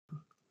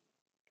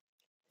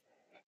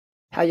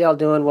How y'all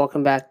doing?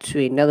 Welcome back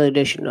to another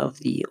edition of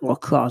the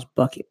Lacrosse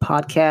Bucket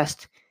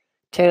Podcast.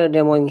 Taylor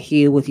Demling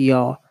here with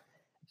y'all.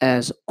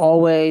 As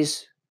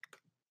always,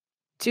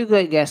 two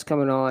great guests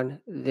coming on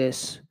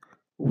this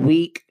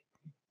week.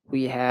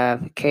 We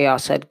have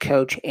Chaos head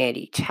coach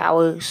Andy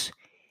Towers,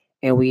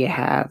 and we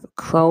have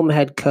Chrome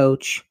head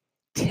coach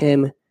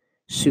Tim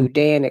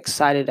Sudan.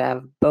 Excited to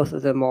have both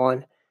of them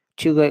on.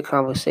 Two great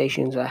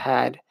conversations I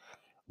had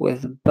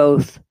with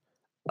both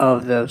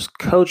of those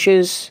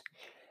coaches,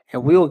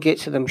 and we will get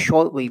to them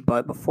shortly.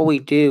 But before we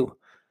do,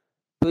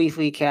 brief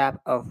recap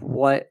of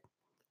what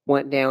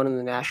went down in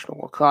the National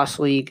Lacrosse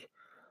League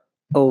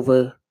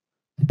over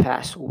the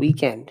past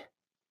weekend.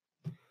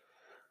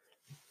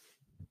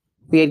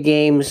 We had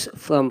games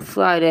from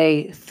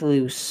Friday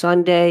through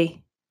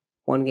Sunday,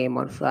 one game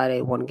on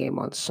Friday, one game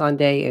on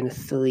Sunday, and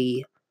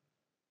three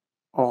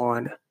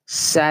on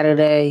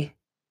Saturday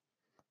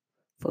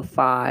for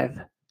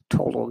 5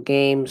 total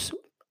games.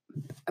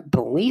 I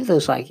believe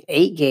there's like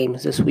 8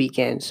 games this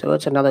weekend, so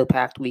it's another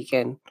packed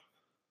weekend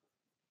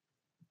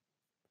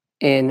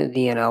in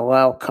the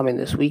NLL coming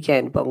this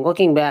weekend. But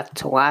looking back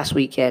to last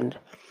weekend,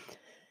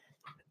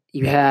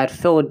 you had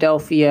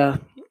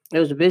Philadelphia. It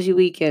was a busy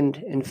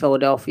weekend in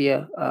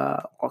Philadelphia,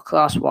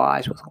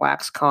 lacrosse-wise, with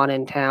WaxCon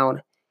in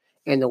town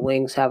and the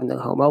Wings having their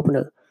home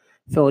opener.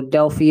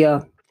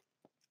 Philadelphia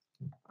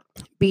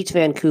beats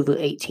Vancouver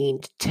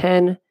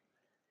 18-10.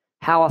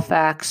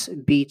 Halifax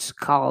beats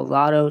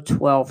Colorado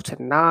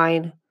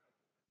 12-9.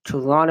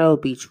 Toronto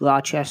beats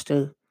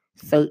Rochester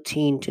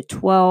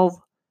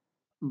 13-12.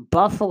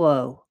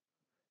 Buffalo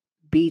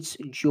beats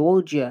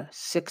Georgia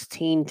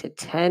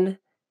 16-10.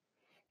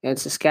 And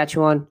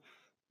Saskatchewan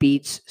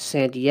beats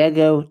San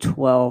Diego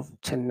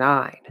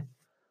 12-9.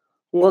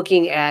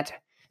 Looking at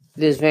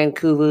this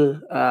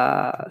Vancouver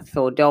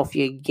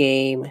Philadelphia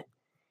game,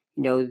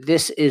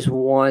 this is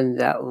one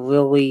that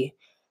really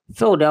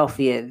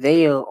Philadelphia,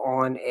 they are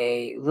on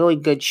a really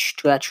good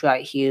stretch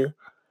right here.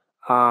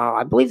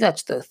 I believe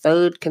that's the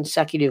third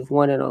consecutive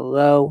win in a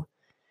row.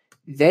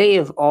 They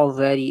have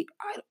already,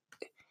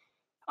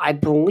 I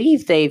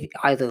believe they've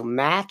either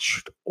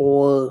matched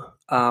or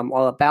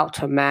are about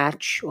to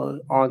match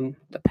or on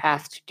the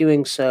path to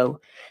doing so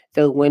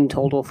their win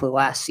total for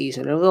last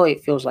season. And really,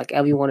 it feels like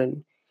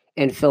everyone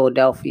in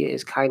Philadelphia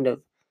is kind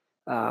of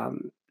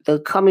they're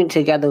coming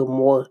together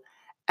more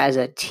as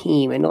a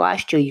team. And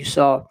last year, you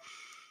saw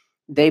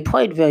they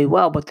played very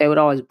well, but they would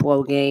always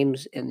blow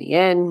games in the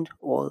end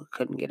or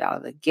couldn't get out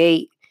of the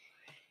gate.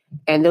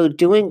 And they're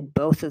doing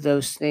both of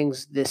those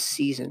things this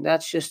season.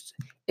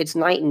 It's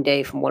night and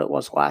day from what it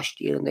was last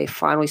year. And they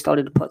finally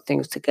started to put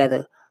things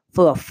together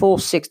for a full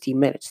 60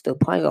 minutes. They're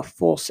playing a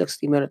full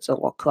 60 minutes of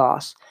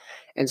lacrosse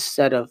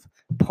instead of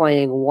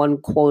playing one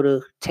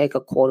quarter, take a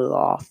quarter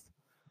off,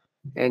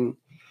 and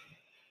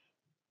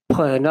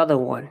play another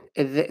one.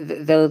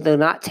 They're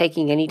not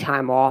taking any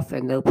time off,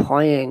 and they're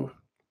playing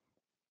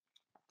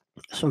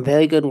some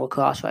very good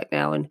lacrosse right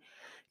now. And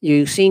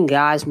you've seen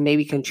guys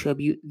maybe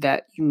contribute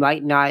that you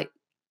might not,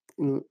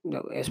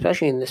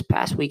 especially in this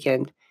past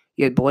weekend.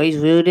 You had Blaze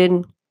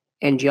Reardon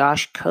and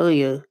Josh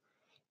Currier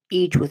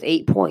each with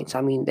 8 points.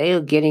 I mean, they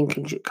are getting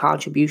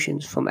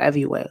contributions from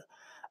everywhere.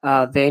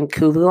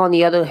 Vancouver, on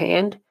the other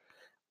hand,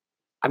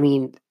 I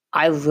mean,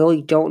 I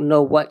really don't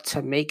know what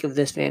to make of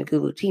this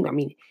Vancouver team. I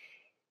mean,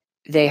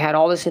 they had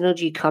all this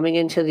energy coming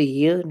into the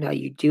year. Now,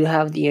 you do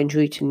have the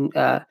injury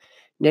to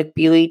Nick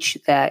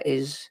Bielich that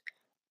is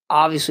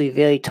obviously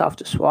very tough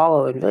to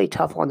swallow and very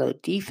tough on their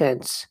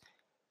defense.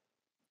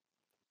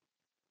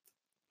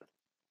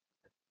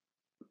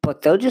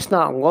 But they're just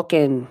not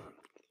looking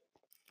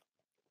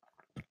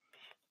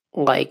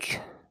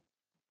like,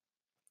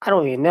 I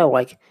don't even know,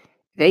 like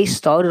they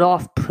started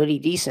off pretty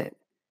decent.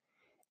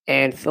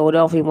 And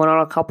Philadelphia went on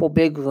a couple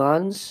big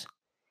runs,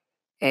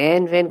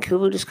 and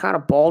Vancouver just kind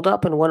of balled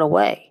up and went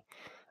away.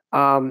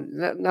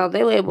 Now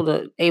they were able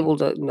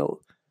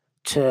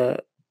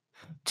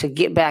to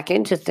get back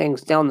into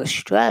things down the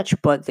stretch,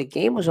 but the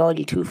game was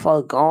already too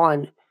far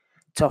gone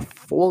to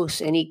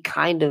force any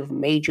kind of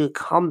major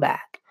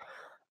comeback.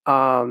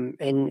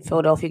 And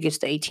Philadelphia gets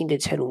the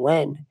 18-10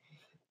 win.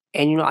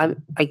 And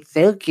I'm like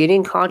they're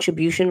getting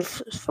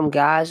contributions from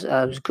guys. It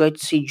was great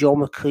to see Joel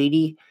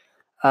McCready.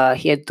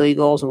 He had 3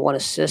 goals and 1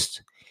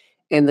 assist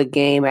in the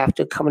game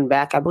after coming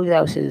back. I believe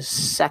that was his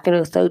second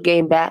or third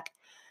game back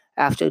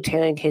after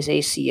tearing his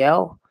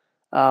ACL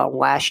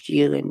last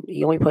year, and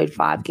he only played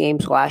 5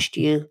 games last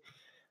year.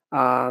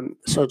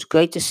 So it's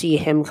great to see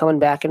him coming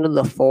back into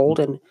the fold,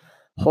 and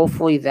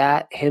hopefully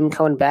that him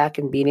coming back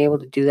and being able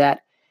to do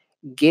that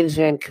gives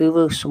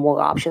Vancouver some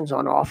more options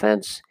on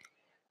offense.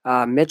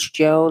 Mitch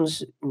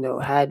Jones,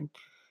 had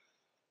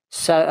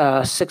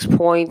 6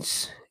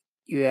 points.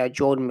 You had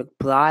Jordan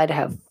McBride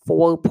have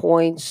 4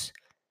 points.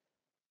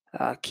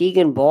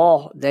 Keegan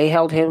Ball, they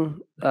held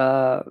him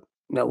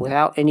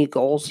without any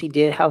goals. He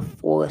did have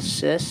 4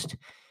 assists.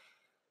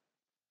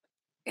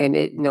 And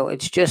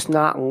it's just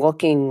not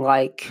looking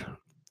like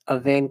a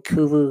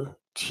Vancouver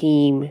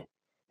team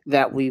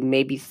that we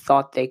maybe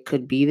thought they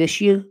could be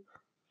this year.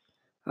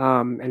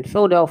 And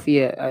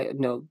Philadelphia,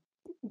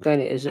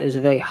 granted, is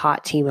a very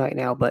hot team right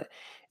now, but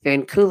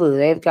Vancouver,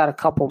 they've got a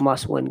couple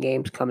must-win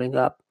games coming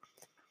up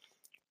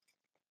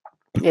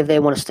if they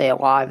want to stay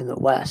alive in the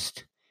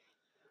West.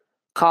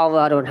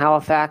 Colorado and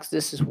Halifax,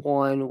 this is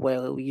one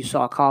where you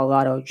saw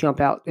Colorado jump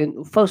out.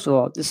 And first of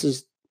all, this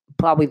is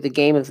probably the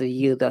game of the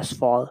year thus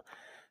far.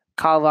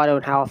 Colorado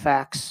and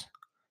Halifax,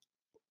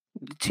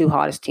 the two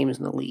hottest teams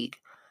in the league.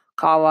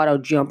 Colorado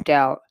jumped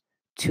out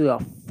to a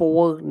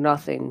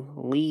 4-0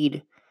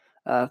 lead.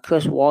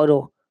 Chris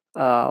Wardle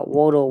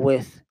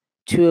with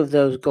two of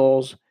those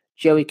goals.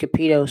 Joey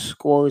Capito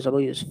scores, I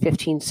believe it was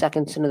 15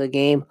 seconds into the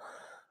game.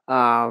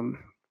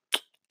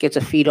 Gets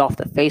a feed off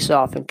the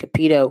faceoff, and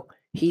Capito,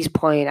 he's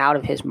playing out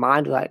of his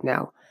mind right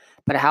now.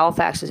 But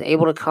Halifax is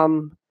able to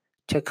come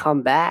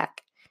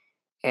back,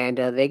 and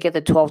they get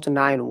the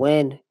 12-9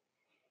 win.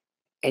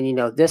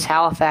 And this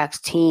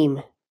Halifax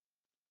team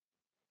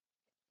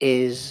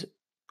is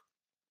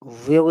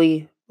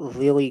really,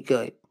 really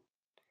good.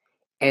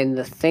 And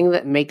the thing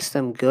that makes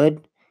them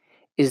good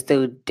is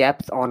their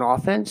depth on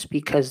offense,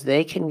 because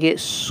they can get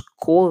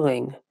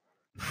scoring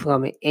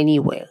from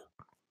anywhere.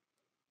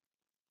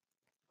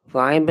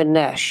 Ryan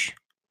Benesh,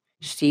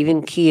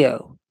 Stephen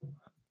Keogh,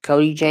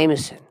 Cody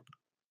Jamieson,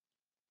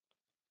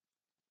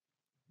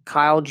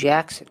 Kyle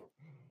Jackson,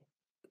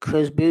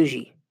 Chris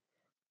Bougie,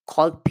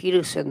 Clark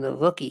Peterson, the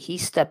rookie,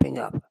 he's stepping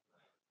up.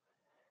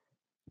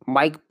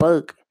 Mike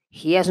Burke,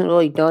 he hasn't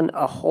really done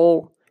a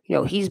whole,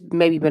 he's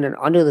maybe been an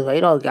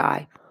under-the-radar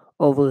guy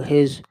over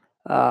his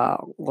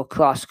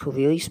lacrosse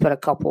career. He spent a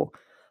couple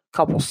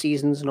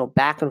seasons,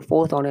 back and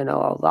forth on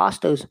NLL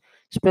rosters.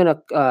 Spent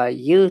a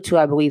year or two,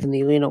 I believe, in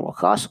the Arena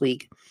Lacrosse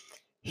League.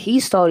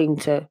 He's starting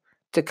to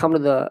come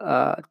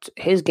to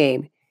his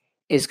game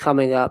is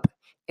coming up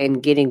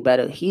and getting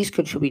better. He's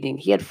contributing.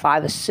 He had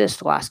 5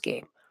 assists last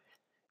game.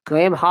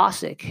 Graham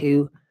Hossack,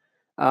 who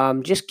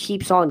just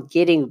keeps on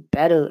getting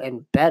better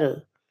and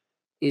better,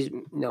 is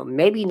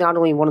maybe not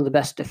only one of the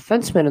best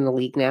defensemen in the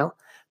league now,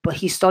 but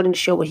he's starting to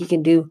show what he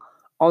can do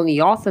on the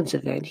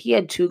offensive end. He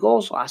had 2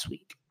 goals last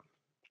week,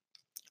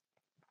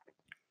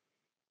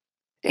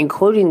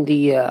 including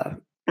the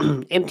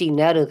empty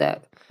netter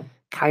that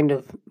kind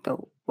of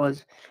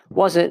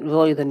wasn't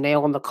really the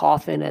nail in the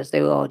coffin, as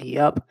they were already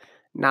up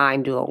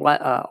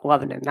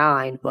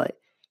 11-9, but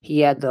he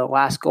had the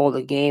last goal of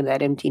the game,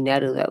 that empty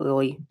netter that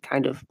really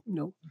kind of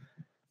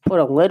put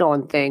a lid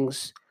on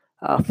things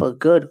for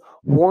good.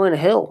 Warren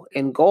Hill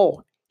in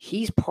goal.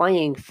 He's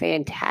playing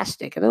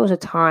fantastic. And there was a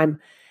time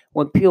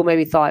when people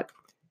maybe thought,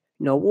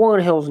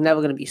 Warren Hill's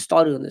never going to be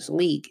started in this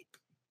league.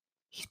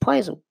 He's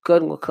playing some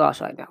good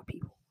lacrosse right now,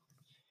 people.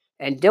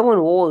 And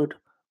Dylan Ward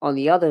on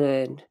the other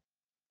end,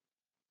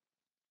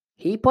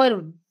 he played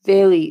a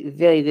very,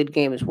 very good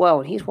game as well,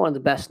 and he's one of the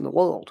best in the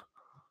world.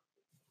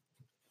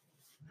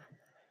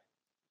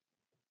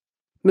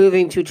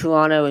 Moving to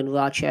Toronto and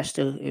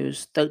Rochester, it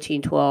was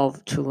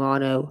 13-12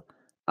 Toronto.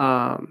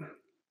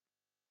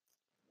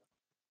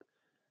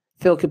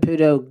 Phil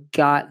Caputo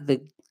got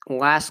the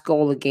last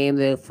goal of the game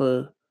there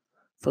for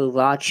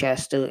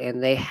Rochester,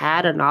 and they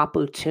had an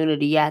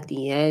opportunity at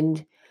the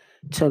end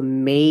to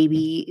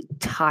maybe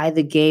tie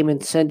the game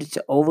and send it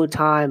to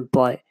overtime,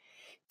 but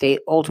they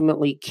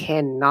ultimately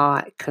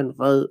cannot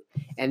convert.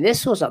 And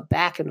this was a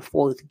back and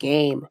forth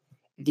game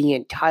the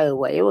entire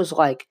way. It was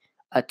like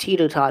a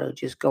teeter-totter,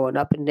 just going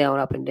up and down,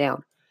 up and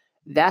down.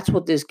 That's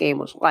what this game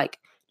was like.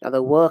 Now,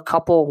 there were a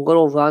couple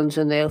little runs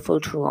in there for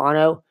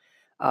Toronto,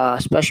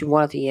 especially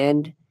one at the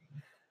end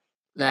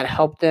that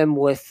helped them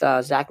with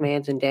Zach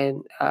Mans and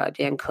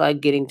Dan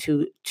Clegg getting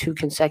two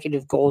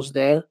consecutive goals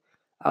there.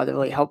 That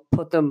really helped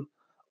put them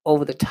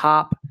over the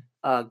top,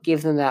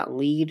 give them that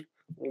lead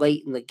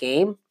late in the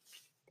game.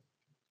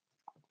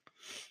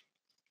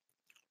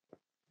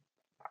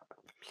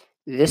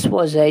 This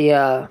was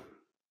a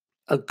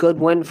good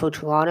win for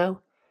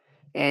Toronto,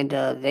 and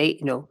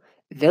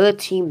they're a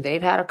team.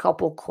 They've had a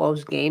couple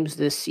close games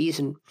this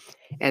season,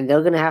 and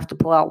they're going to have to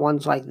pull out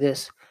ones like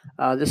this.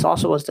 This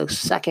also was their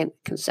second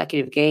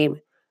consecutive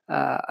game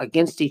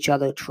against each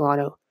other,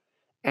 Toronto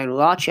and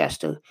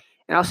Rochester.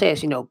 And I'll say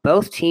this,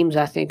 both teams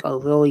I think are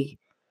really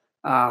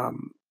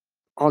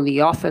on the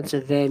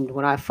offensive end.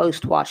 When I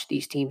first watched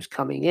these teams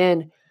coming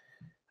in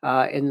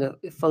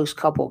the first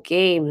couple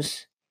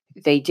games,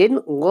 they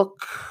didn't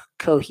look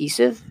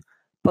cohesive,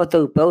 but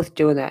they're both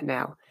doing that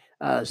now.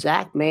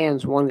 Zach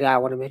Mans, one guy I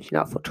want to mention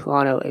out for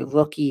Toronto, a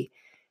rookie.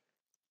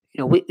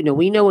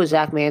 We know what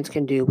Zach Mans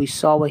can do. We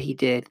saw what he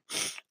did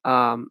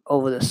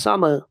over the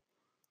summer.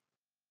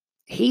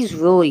 He's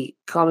really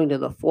coming to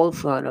the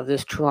forefront of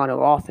this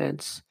Toronto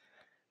offense.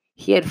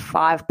 He had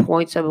 5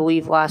 points, I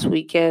believe, last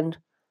weekend,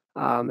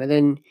 and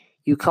then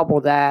you couple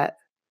that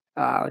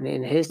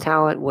and his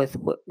talent with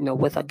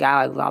a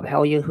guy like Rob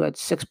Hellyer, who had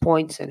 6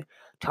 points, and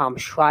Tom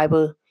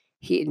Schreiber.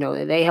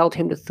 They held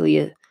him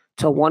to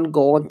 1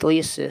 goal and 3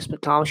 assists,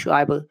 but Tom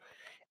Schreiber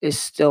is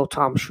still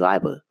Tom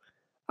Schreiber.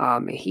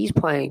 He's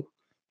playing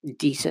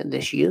decent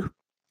this year.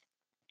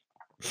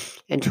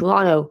 And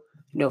Toronto,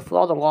 for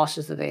all the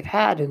losses that they've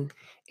had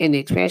in the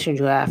expansion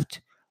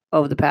draft,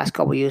 over the past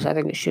couple of years. I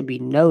think it should be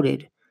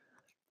noted.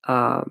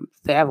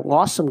 They have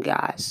lost some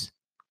guys,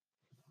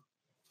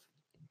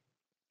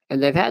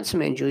 and they've had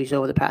some injuries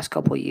over the past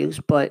couple of years.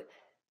 But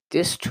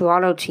this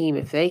Toronto team,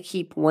 if they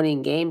keep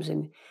winning games,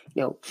 and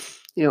you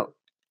know,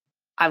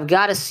 I've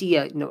got to see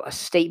a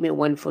statement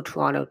win for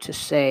Toronto to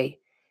say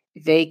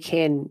they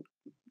can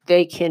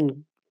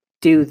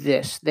do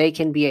this. They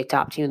can be a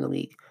top team in the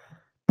league.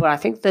 But I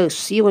think the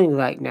ceiling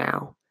right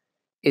now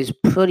is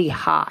pretty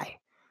high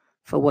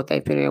for what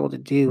they've been able to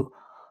do.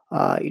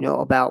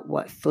 About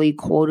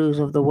 3/4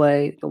 of the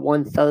way, the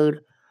 1/3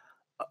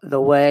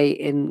 the way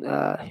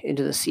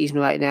into the season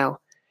right now,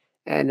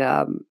 and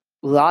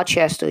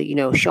Rochester.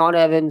 Sean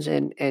Evans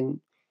and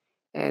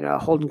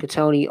Holden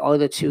Katoni are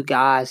the two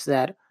guys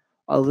that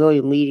are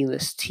really leading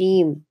this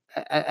team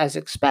as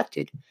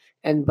expected,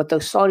 but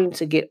they're starting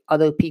to get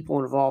other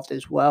people involved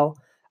as well.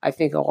 I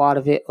think a lot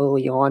of it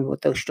early on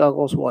with those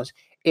struggles was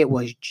it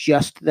was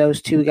just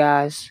those two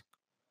guys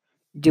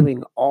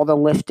doing all the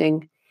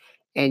lifting,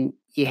 and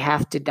you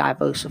have to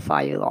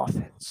diversify your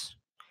offense.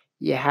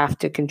 You have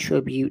to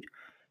contribute.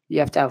 You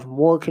have to have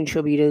more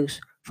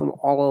contributors from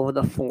all over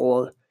the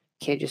floor.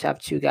 Can't just have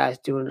two guys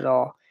doing it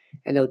all.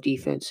 And their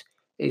defense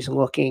is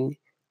looking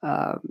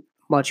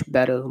much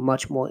better,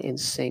 much more in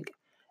sync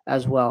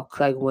as well.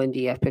 Craig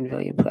Wendy, I've been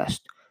very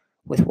impressed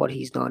with what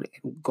he's done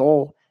in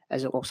goal,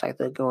 as it looks like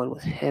they're going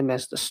with him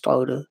as the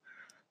starter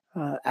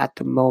at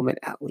the moment,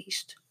 at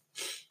least.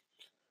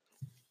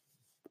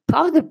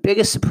 Probably the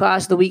biggest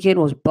surprise of the weekend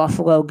was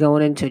Buffalo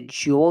going into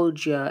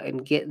Georgia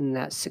and getting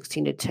that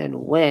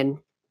 16-10 win.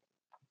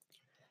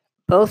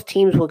 Both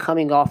teams were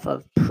coming off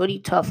of pretty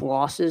tough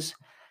losses.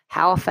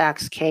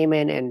 Halifax came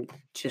in and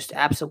just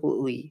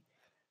absolutely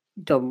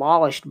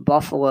demolished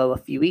Buffalo a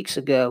few weeks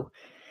ago.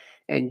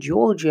 And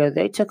Georgia,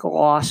 they took a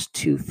loss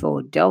to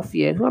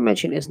Philadelphia, who I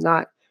mentioned is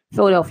not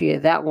Philadelphia.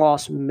 That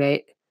loss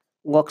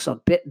looks a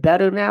bit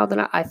better now than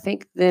I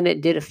think than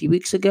it did a few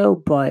weeks ago,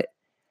 but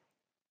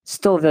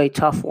still a very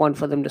tough one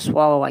for them to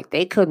swallow. Like,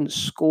 they couldn't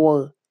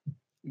score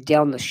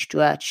down the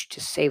stretch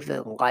to save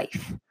their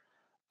life.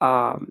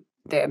 Or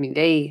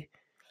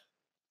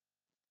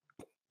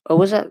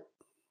was that?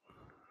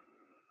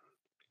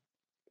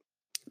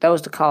 That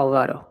was to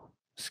Colorado.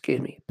 Excuse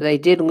me. But they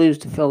did lose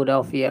to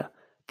Philadelphia.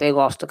 They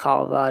lost to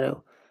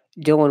Colorado.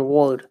 Dylan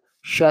Ward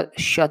shut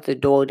the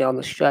door down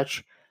the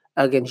stretch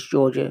against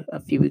Georgia a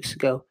few weeks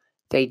ago.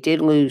 They did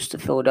lose to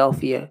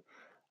Philadelphia.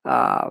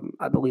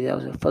 I believe that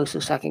was the first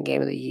or second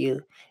game of the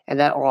year. And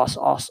that loss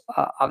also,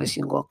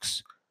 obviously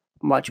looks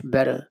much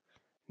better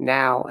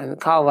now. And the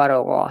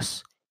Colorado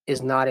loss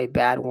is not a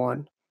bad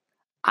one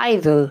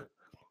either.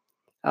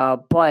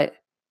 But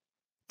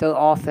their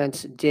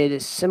offense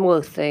did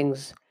similar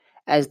things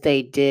as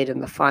they did in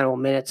the final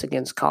minutes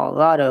against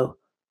Colorado,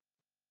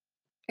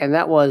 and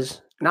that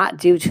was not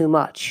do too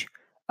much.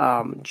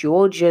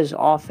 Georgia's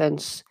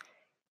offense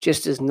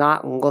just is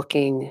not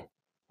looking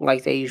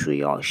like they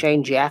usually are.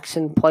 Shane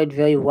Jackson played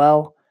very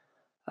well.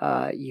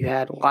 You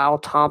had Lyle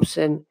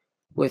Thompson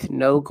with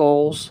no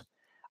goals.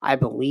 I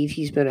believe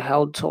he's been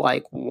held to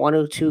like 1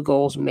 or 2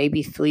 goals,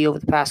 maybe 3 over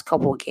the past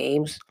couple of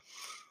games.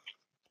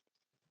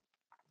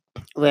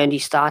 Randy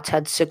Stotts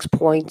had 6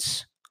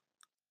 points.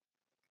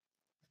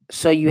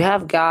 So you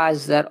have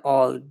guys that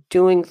are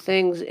doing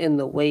things in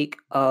the wake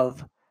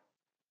of,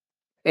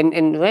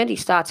 and Randy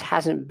Stotts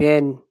hasn't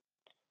been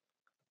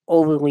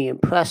overly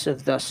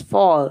impressive thus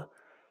far,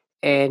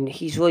 and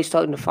he's really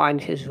starting to find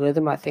his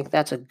rhythm. I think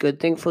that's a good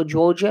thing for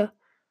Georgia.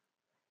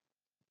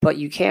 But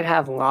you can't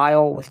have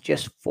Lyle with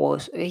just 4.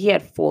 He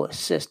had 4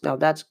 assists. Now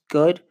that's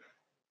good.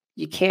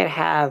 You can't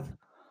have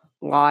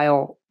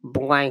Lyle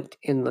blanked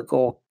in the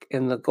goal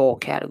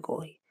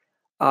category.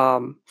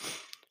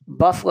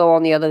 Buffalo,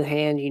 on the other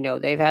hand,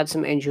 they've had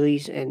some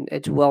injuries, and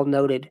it's well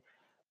noted,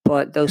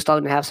 but they're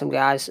starting to have some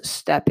guys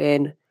step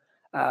in.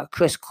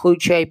 Chris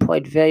Kluche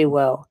played very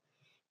well.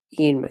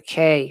 Ian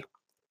McKay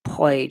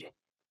played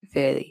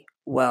very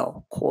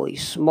well. Corey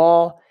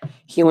Small,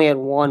 he only had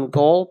 1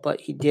 goal,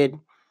 but he did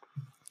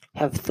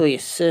have 3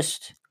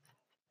 assists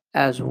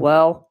as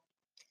well.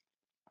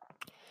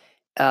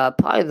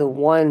 Probably the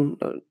one,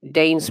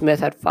 Dane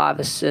Smith had 5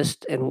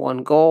 assists and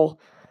 1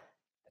 goal,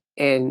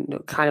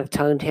 and kind of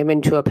turned him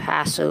into a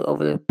passer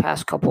over the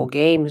past couple of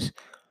games.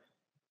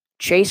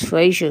 Chase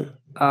Frazier,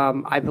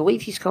 I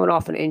believe he's coming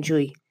off an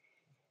injury,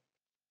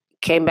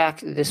 came back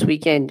this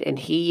weekend, and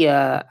he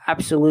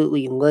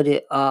absolutely lit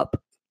it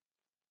up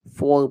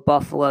for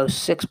Buffalo.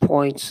 6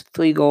 points,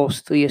 3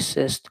 goals, 3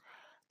 assists.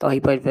 Thought he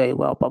played very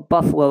well. But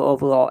Buffalo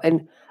overall,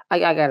 and I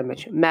got to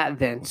mention, Matt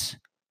Vince.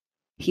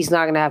 He's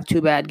not going to have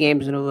 2 bad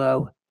games in a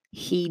row.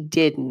 He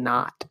did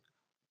not.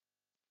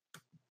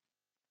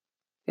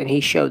 And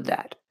he showed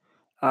that.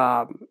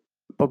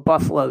 But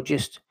Buffalo,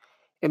 just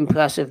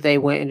impressive. They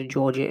went into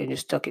Georgia and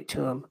just took it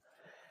to them.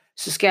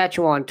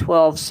 Saskatchewan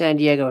 12, San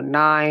Diego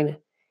 9.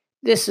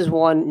 This is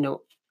one,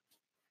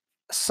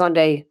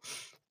 Sunday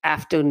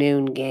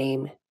afternoon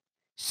game.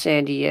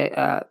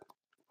 In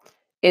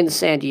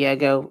San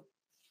Diego.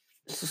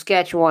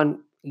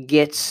 Saskatchewan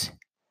gets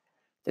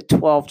the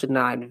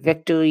 12-9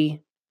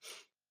 victory.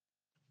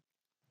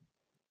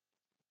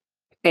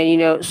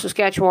 And,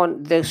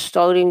 Saskatchewan, they're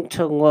starting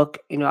to look,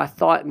 I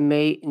thought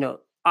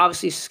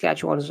obviously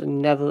Saskatchewan is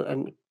never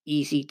an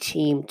easy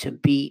team to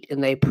beat,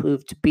 and they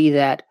proved to be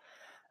that.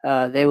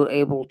 They were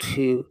able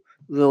to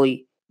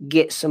really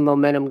get some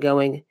momentum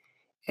going.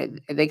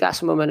 And they got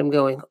some momentum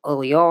going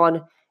early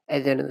on,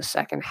 and then in the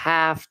second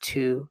half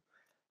to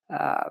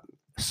uh,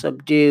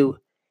 subdue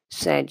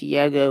San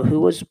Diego, who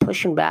was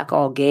pushing back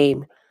all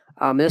game.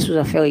 This was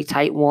a fairly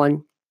tight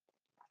one,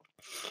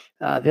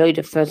 very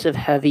defensive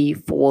heavy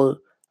for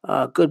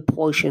good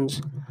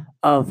portions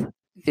of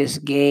this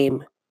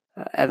game.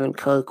 Evan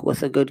Kirk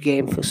with a good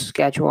game for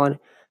Saskatchewan.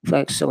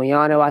 Frank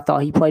Soriano, I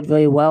thought he played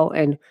very well,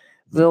 and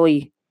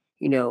really,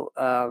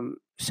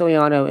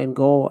 Soriano in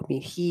goal. I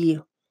mean,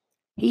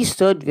 he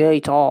stood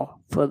very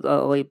tall for the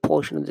early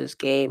portion of this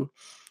game,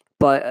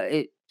 but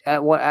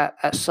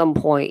at some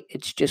point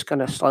it's just going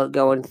to start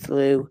going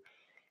through,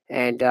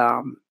 and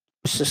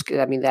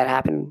that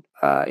happened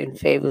in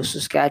favor of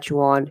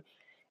Saskatchewan,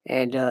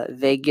 and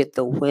they get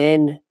the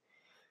win.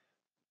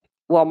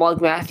 While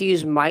Mark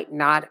Matthews might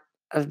not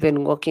have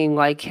been looking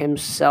like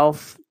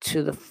himself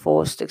to the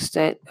fullest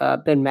extent,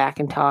 Ben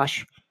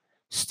McIntosh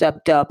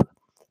stepped up,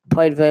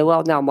 played very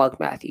well. Now, Mark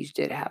Matthews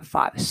did have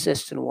 5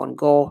 assists and 1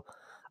 goal,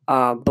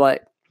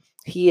 but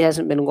he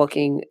hasn't been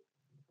looking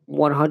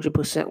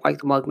 100% like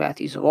the Mark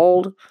Matthews of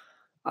old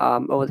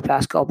over the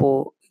past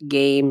couple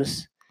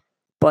games.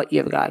 But you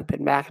have a guy, Ben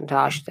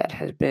McIntosh, that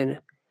has been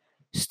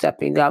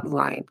stepping up.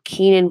 Ryan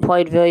Keenan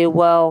played very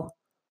well.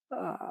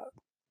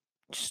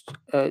 Just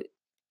a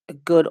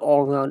good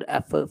all-around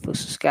effort for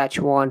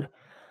Saskatchewan.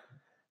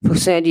 For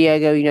San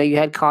Diego, you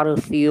had Connor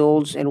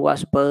Fields and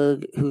Wes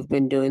Berg, who've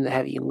been doing the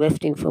heavy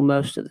lifting for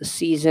most of the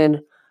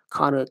season.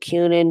 Connor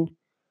Cunin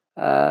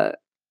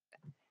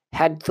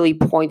had 3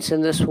 points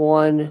in this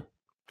one.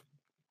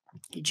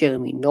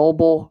 Jeremy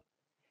Noble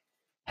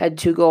had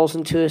 2 goals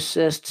and 2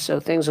 assists, so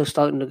things are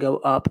starting to go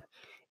up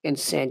in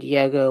San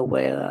Diego,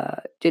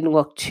 where didn't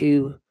look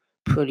too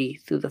pretty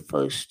through the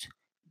first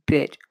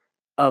bit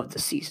of the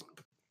season.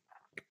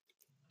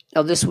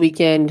 Now, this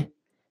weekend,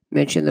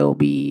 mentioned there will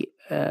be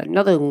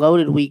another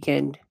loaded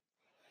weekend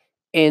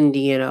in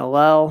the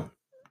NLL.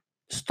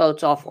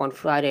 Starts off on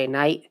Friday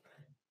night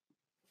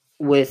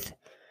with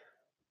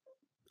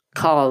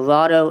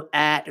Colorado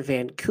at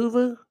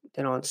Vancouver.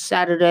 Then on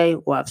Saturday,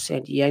 we'll have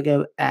San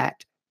Diego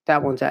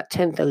that one's at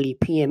 10:30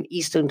 p.m.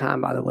 Eastern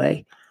time, by the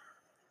way.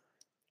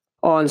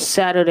 On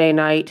Saturday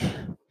night,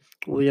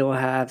 we'll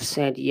have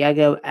San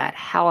Diego at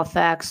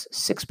Halifax,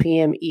 6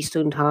 p.m.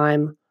 Eastern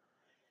time.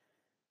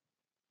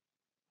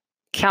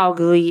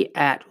 Calgary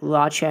at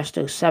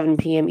Rochester, 7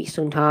 p.m.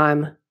 Eastern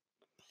time.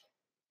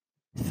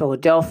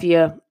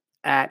 Philadelphia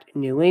at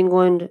New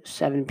England,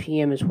 7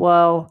 p.m. as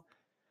well.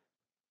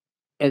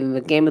 And the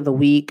game of the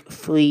week,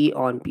 free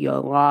on BR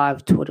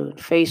Live, Twitter, and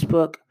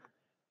Facebook.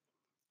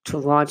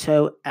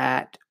 Toronto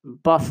at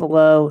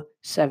Buffalo,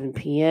 7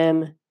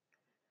 p.m.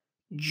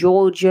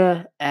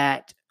 Georgia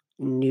at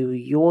New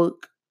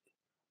York,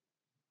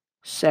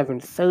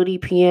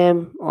 7:30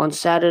 p.m. on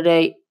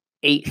Saturday.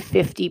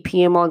 8:50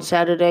 p.m. on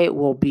Saturday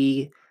will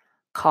be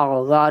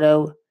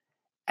Colorado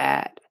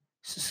at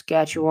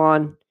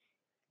Saskatchewan.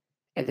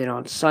 And then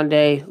on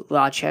Sunday,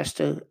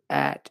 Rochester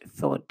at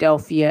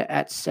Philadelphia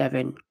at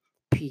 7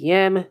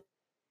 p.m.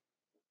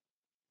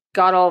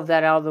 Got all of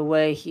that out of the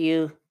way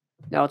here.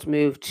 Now let's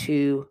move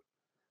to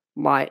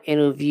my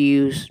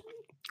interviews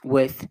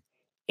with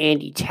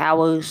Andy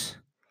Towers,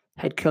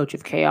 head coach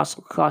of Chaos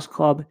Lacrosse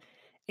Club,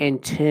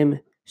 and Tim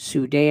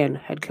Sudan,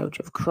 head coach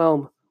of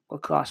Chrome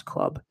Lacrosse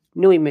Club.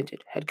 Newly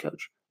minted head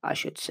coach, I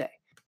should say.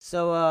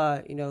 So,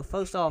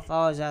 first off, I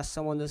always ask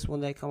someone this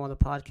when they come on the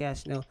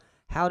podcast,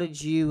 how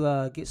did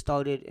you get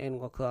started in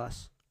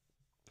lacrosse?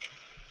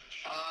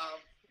 I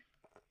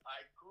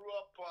grew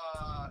up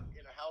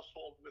in a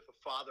household with a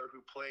father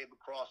who played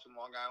lacrosse in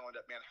Long Island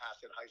at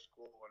Manhasset High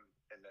School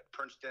and at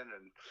Princeton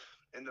and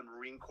in the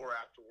Marine Corps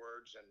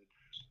afterwards. And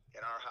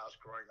in our house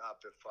growing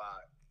up,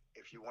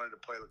 if you wanted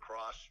to play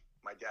lacrosse,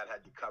 my dad had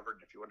you covered.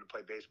 And if you wanted to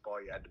play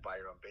baseball, you had to buy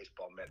your own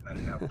baseball mitt. And I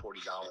didn't have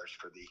 $40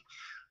 for the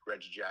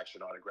Reggie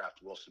Jackson autographed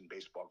Wilson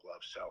baseball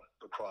gloves. So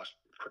lacrosse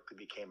quickly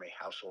became a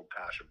household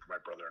passion for my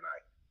brother and I.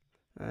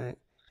 All right.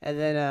 And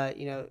then,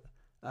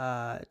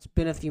 it's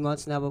been a few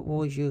months now, but what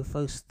was your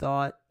first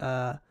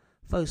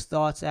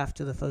thoughts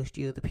after the first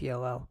year of the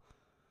PLL?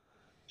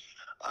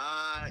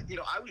 I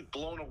was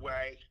blown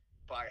away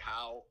by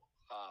how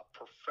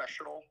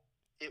professional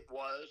it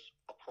was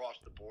across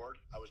the board.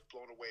 I was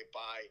blown away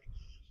by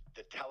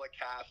the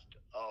telecast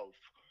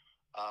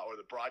or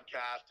the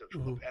broadcast of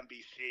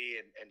NBC,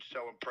 and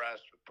so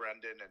impressed with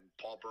Brendan and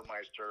Paul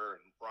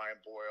Burmeister and Ryan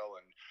Boyle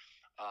and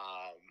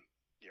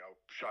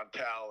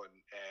Chantel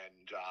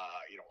and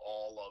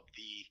all of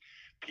the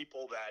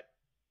people that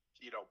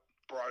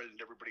brought it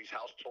into everybody's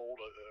household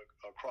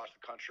across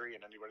the country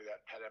and anybody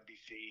that had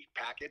NBC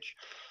package.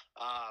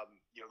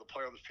 The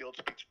player on the field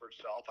speaks for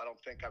itself. I don't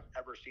think I've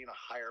ever seen a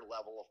higher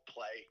level of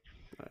play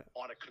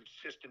on a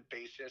consistent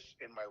basis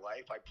in my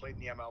life. I played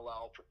in the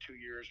MLL for 2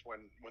 years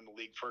when the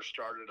league first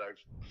started.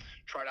 I've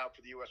tried out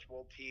for the U.S.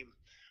 World Team,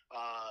 2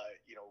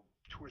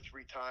 or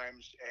 3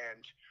 times,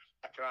 and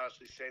I can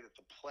honestly say that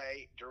the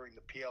play during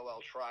the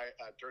PLL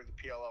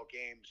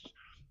games,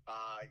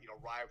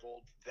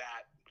 rivaled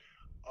that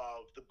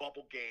of the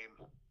bubble game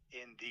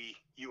in the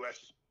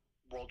U.S.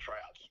 World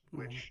Tryouts,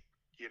 which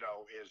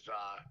is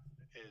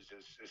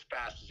as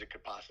fast as it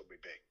could possibly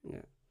be.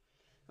 Yeah.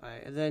 All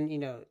right, and then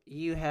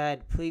you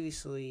had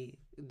previously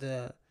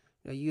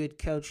you had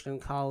coached in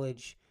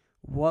college.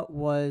 What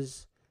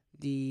was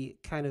the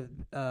kind of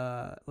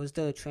was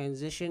there a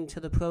transition to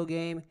the pro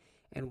game,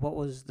 and what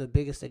was the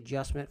biggest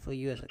adjustment for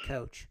you as a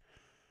coach?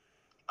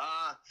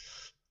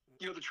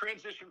 The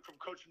transition from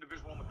coaching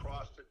Division I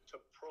lacrosse to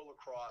pro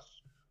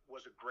lacrosse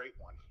was a great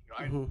one.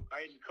 I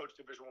hadn't coached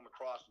Division I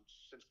lacrosse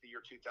since the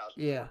year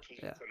 2014. Yeah.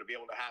 So to be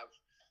able to have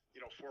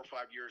 4 or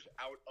 5 years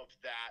out of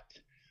that,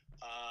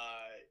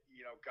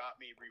 got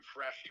me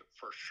refreshed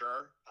for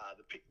sure.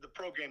 The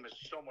pro game is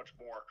so much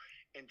more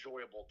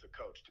enjoyable to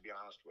coach, to be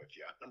honest with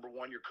you. Number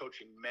one, you're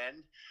coaching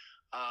men,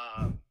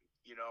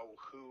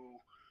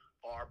 who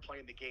are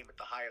playing the game at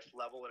the highest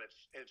level, and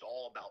it's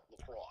all about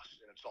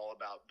lacrosse and it's all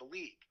about the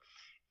league.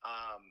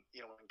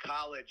 In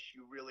college,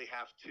 you really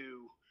have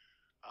to,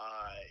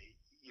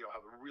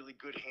 have a really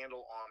good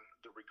handle on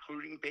the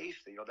recruiting base.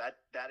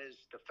 That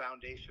is the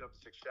foundation of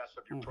the success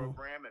of your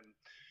program, and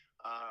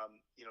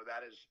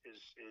that is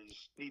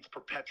needs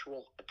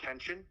perpetual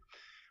attention.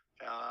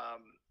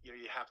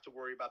 You have to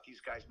worry about these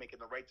guys making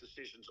the right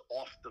decisions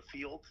off the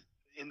field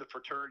in the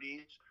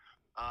fraternities.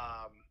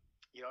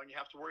 And you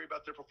have to worry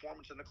about their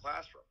performance in the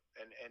classroom.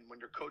 And when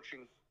you're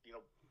coaching,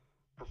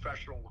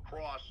 professional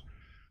lacrosse,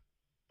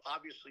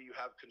 obviously you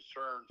have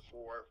concern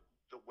for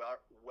the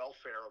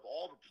welfare of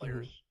all the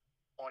players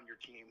on your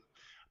team,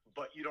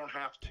 but you don't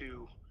have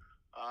to,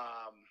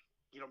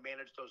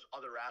 manage those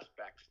other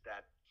aspects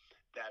that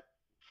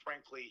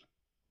frankly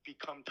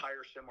become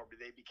tiresome, or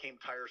they became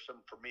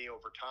tiresome for me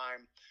over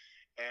time.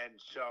 And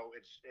so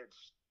it's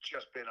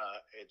just been a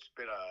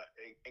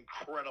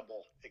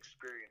incredible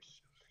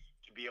experience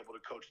to be able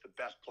to coach the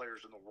best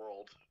players in the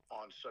world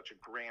on such a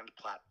grand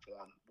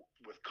platform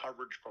with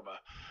coverage from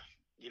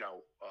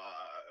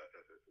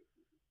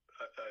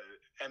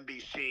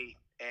NBC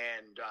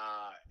and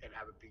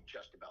have it be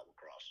just about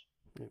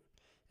lacrosse.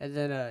 And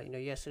then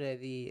yesterday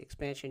the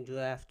expansion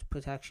draft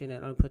protection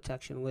and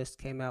unprotection list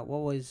came out.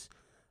 What was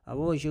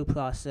your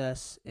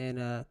process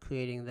in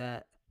creating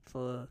that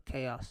for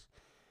Chaos?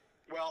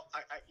 Well,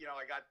 I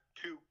got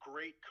 2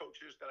 great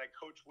coaches that I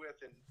coach with,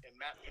 and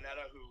Matt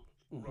Panetta, who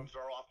runs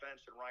our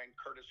offense, and Ryan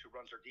Curtis, who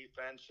runs our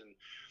defense. And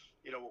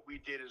what we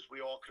did is we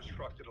all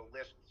constructed a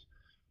list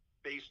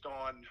based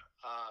on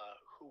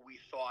who we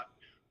thought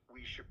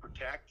we should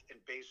protect, and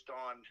based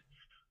on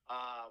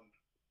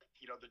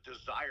the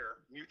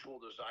mutual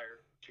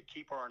desire to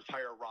keep our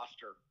entire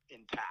roster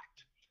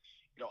intact.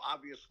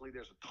 Obviously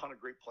there's a ton of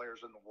great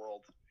players in the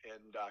world,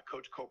 and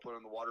Coach Copeland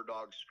and the Water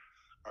Dogs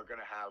are going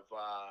to have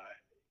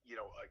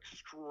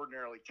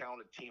extraordinarily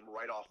talented team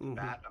right off the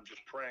bat. I'm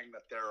just praying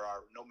that there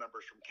are no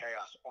members from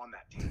Chaos on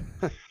that team.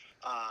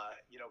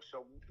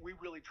 So we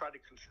really tried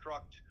to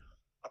construct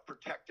a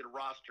protected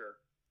roster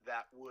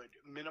that would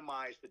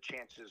minimize the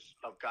chances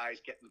of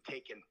guys getting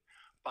taken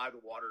by the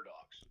Water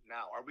Dogs.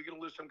 Now, are we going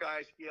to lose some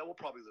guys? Yeah, we'll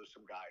probably lose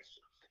some guys.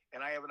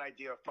 And I have an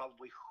idea of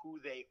probably who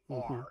they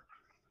are.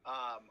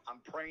 I'm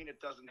praying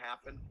it doesn't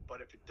happen,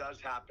 but if it does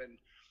happen,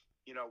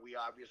 we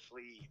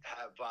obviously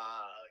have,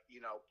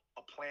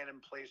 a plan in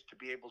place to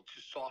be able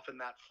to soften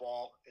that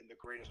fall in the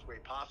greatest way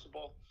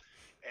possible,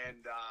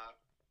 and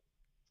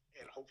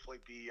hopefully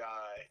be,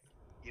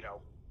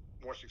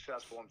 more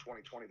successful in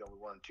 2020 than we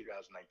were in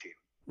 2019.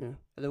 Yeah.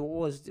 And then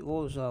what was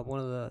one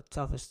of the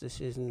toughest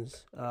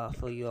decisions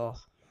for you all?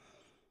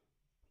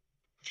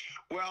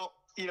 Well,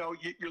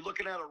 you're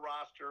looking at a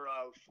roster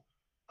of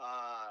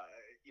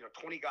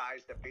 20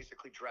 guys that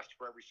basically dressed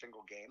for every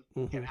single game.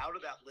 And out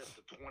of that list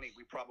of 20,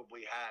 we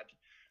probably had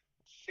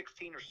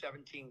 16 or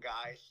 17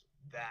 guys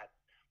that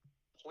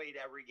played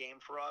every game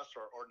for us,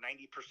 or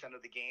 90%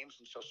 of the games.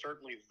 And so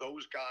certainly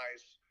those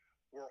guys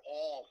were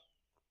all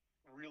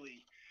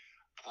really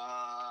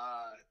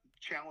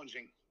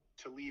challenging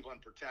to leave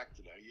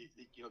unprotected.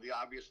 The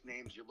obvious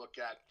names you look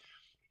at,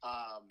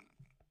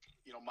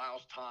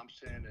 Miles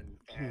Thompson and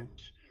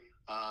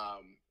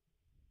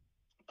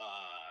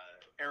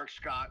Eric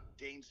Scott,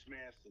 Dane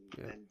Smith,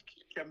 and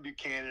Kevin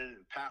Buchanan,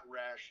 and Pat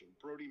Resch, and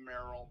Brody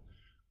Merrill,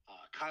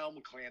 Kyle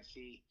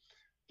McClancy.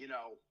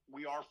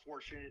 We are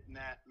fortunate in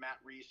that Matt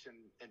Reese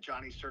and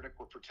Johnny Cerdic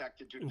were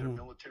protected due to their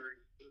military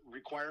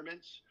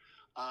requirements.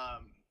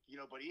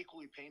 But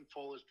equally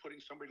painful is putting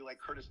somebody like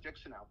Curtis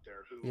Dixon out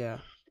there, who,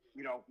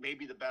 may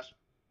be the best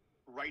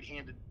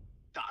right-handed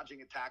dodging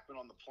attackman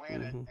on the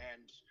planet. And,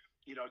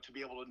 to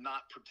be able to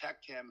not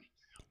protect him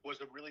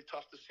was a really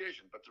tough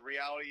decision. But the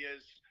reality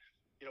is,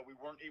 we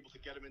weren't able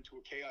to get him into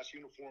a Chaos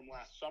uniform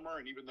last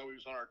summer. And even though he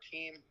was on our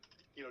team,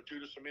 due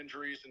to some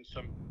injuries and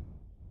some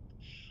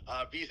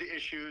visa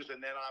issues,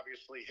 and then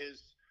obviously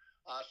his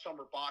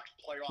summer box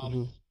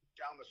playoffs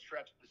down the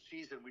stretch of the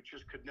season, we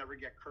just could never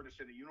get Curtis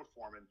in a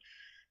uniform.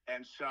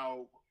 And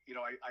so,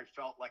 I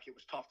felt like it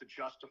was tough to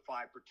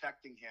justify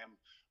protecting him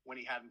when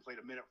he hadn't played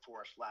a minute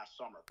for us last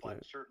summer.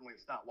 But certainly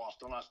it's not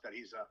lost on us that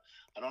he's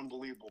an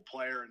unbelievable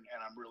player, and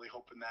I'm really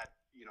hoping that,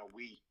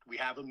 we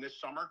have him this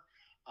summer.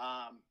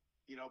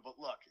 But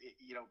look,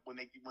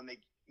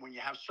 when you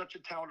have such a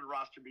talented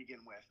roster to begin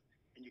with,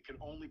 and you can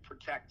only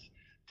protect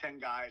 10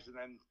 guys, and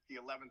then the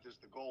 11th is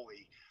the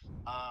goalie,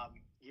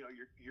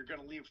 you're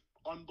going to leave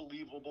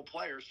unbelievable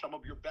players, some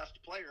of your best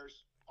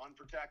players,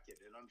 unprotected.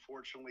 And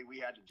unfortunately, we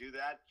had to do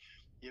that,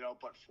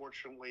 but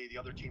fortunately, the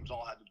other teams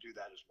all had to do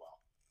that as well.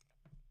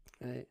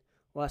 All right.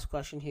 Last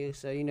question here.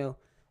 So,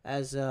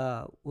 as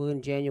we're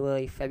in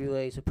January,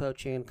 February is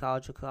approaching in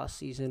college lacrosse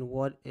season,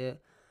 what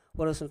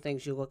are some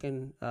things you're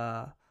looking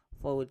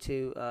forward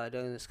to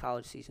during this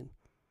college season?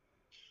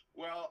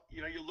 Well,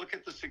 you look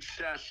at the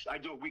success. I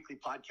do a weekly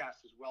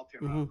podcast as well,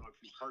 Tim. I don't know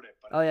if you've heard it,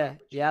 but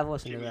I've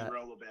listened to that a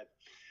little bit.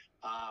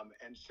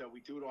 And so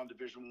we do it on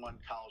Division I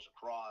college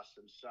lacrosse.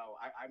 And so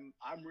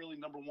I'm really,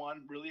 number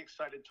one, really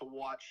excited to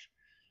watch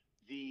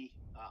the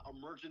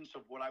emergence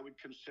of what I would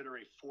consider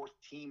a fourth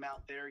team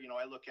out there.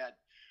 I look at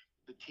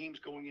the teams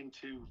going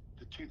into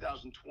the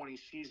 2020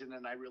 season,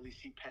 and I really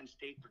see Penn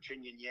State,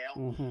 Virginia, and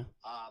Yale,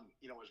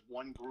 as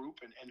one group.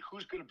 And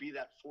who's going to be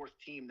that fourth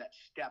team that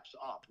steps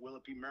up? Will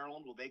it be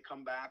Maryland? Will they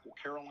come back? Will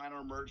Carolina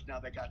emerge? Now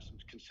they got some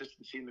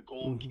consistency in the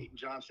goal, Keaton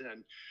Johnson,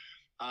 and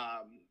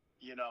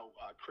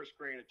Chris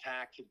Gray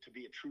attack to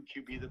be a true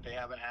QB that they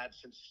haven't had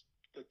since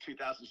the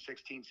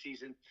 2016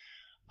 season.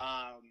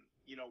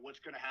 What's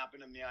going to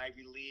happen in the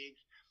Ivy League?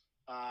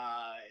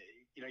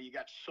 You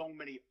got so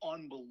many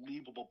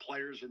unbelievable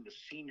players in the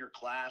senior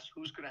class.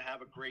 Who's going to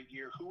have a great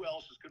year? Who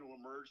else is going to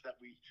emerge that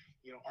we,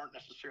 aren't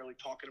necessarily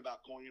talking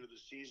about going into the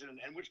season?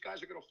 And which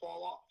guys are going to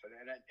fall off?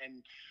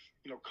 And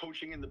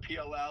coaching in the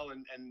PLL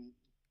and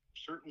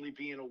certainly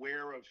being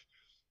aware of,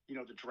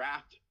 the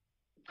draft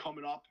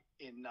coming up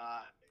in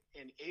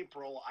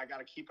April. I got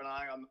to keep an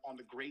eye on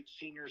the great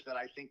seniors that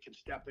I think can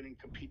step in and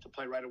compete to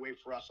play right away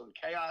for us on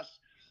Chaos.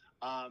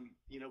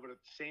 But at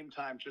the same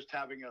time, just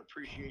having an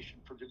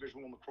appreciation for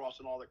Division I lacrosse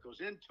and all that goes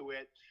into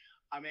it,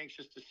 I'm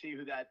anxious to see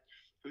who that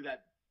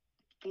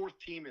fourth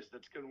team is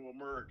that's going to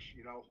emerge.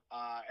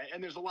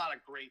 And there's a lot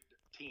of great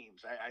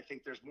teams. I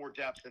think there's more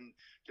depth in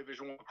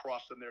Division I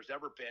lacrosse than there's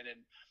ever been,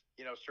 and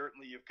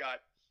certainly you've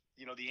got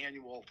the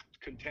annual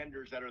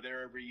contenders that are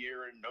there every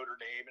year in Notre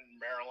Dame and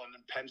Maryland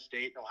and Penn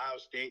State and Ohio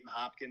State and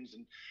Hopkins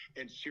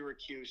and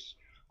Syracuse.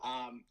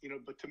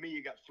 But to me,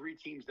 you got three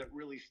teams that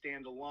really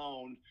stand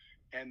alone.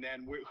 And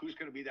then who's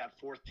going to be that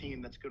fourth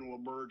team that's going to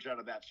emerge out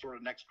of that sort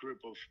of next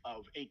group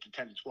of 8 to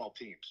 10 to 12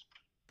 teams?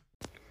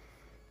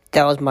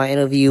 That was my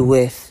interview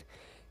with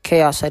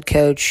Chaos head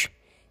coach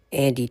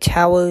Andy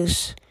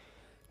Towers.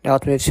 Now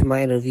let's move to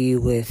my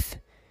interview with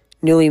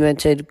newly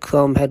minted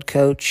Chrome head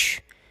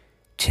coach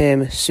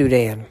Tim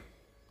Sudan. How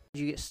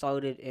did you get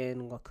started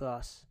in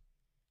lacrosse?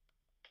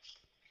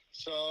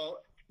 So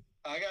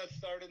I got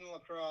started in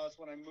lacrosse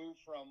when I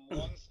moved from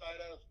one side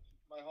of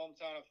my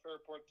hometown of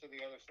Fairport to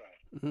the other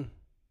side.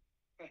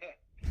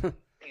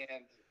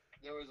 And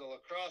there was a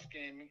lacrosse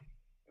game.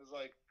 It was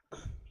like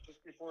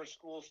just before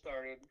school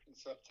started in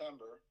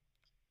September,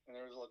 and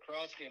there was a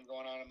lacrosse game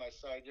going on in my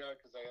side yard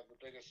because I have the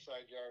biggest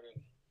side yard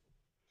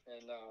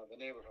in the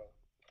neighborhood.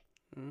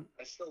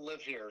 I still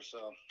live here,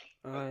 so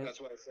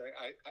that's why I say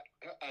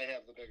I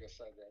have the biggest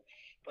side yard.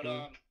 But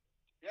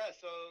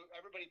so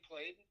everybody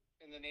played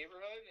in the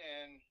neighborhood,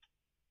 and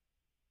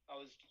I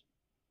was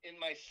in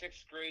my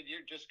 6th grade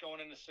year, just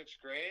going into 6th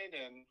grade,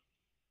 and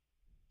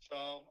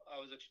so I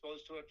was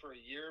exposed to it for a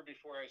year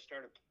before I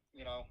started.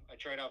 I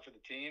tried out for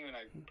the team, and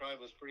I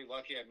probably was pretty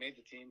lucky I made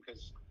the team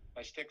because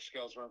my stick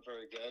skills weren't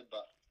very good,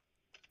 but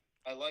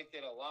I liked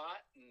it a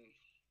lot. And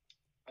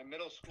my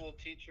middle school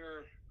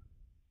teacher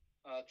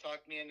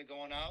talked me into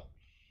going out.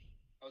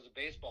 I was a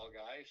baseball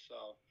guy,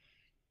 so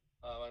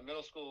my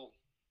middle school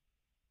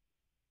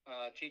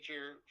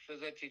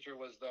phys ed teacher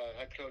was the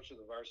head coach of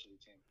the varsity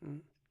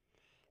team.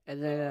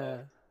 And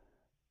then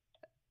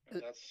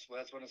that's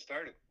when it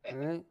started. All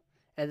right.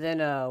 And then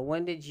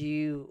when did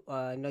you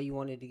know you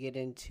wanted to get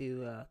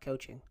into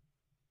coaching?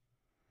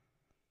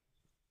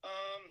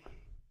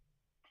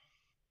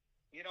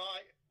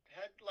 I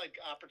had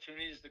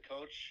opportunities to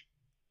coach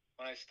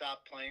when I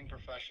stopped playing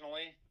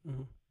professionally.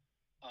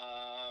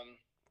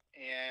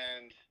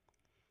 And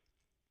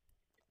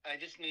I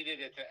just needed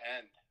it to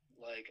end.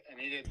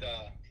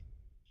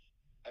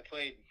 I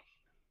played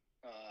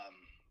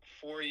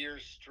 4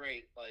 years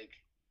straight,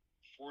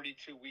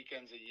 42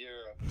 weekends a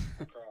year of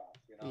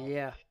lacrosse,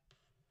 Yeah.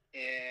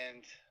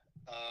 And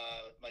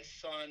my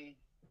son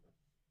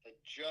had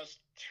just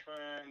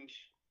turned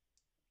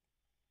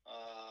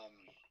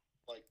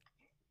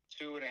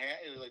 2.5.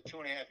 It was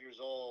 2.5 years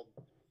old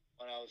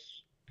when I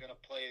was gonna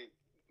play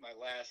my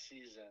last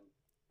season,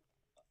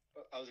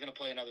 I was going to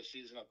play another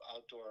season of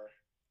outdoor,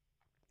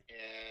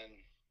 and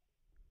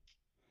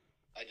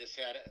I just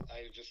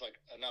like,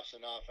 enough's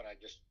enough, and I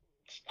just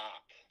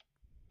stopped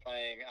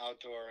playing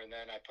outdoor, and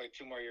then I played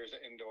 2 more years of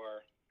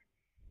indoor,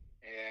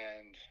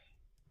 and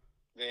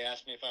they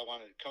asked me if I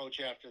wanted to coach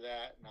after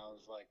that, and I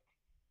was like,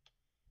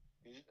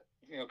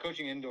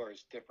 coaching indoor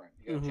is different.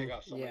 You got to take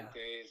off so many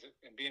days,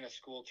 and being a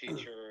school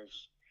teacher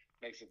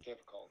makes it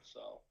difficult.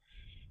 So,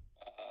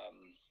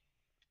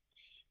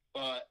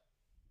 but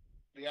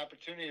the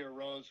opportunity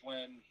arose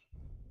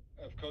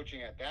of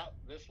coaching at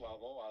this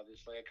level.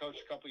 Obviously, I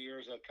coached a couple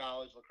years of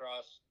college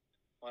lacrosse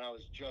when I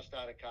was just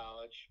out of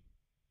college,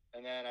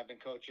 and then I've been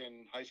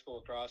coaching high school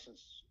lacrosse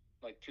since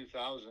like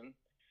 2000.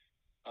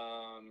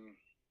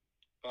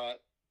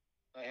 But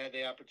I had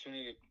the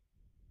opportunity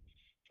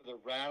for the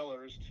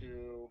Rattlers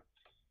to,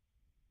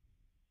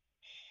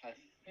 I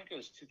think it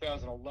was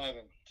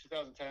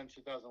 2010,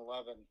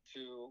 2011,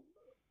 to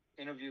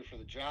interview for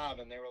the job,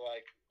 and they were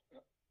like,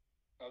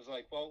 I was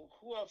like, well,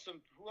 who else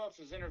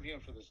is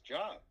interviewing for this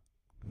job?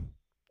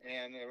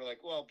 And they were like,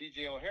 well,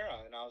 BJ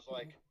O'Hara, and I was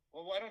like,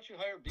 well, why don't you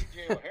hire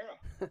BJ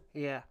O'Hara?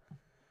 Yeah.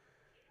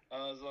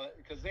 I was like,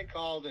 because they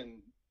called me,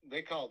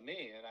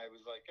 and I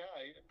was like, yeah,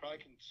 I probably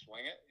can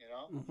swing it,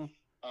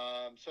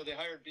 So they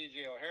hired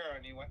BJ O'Hara,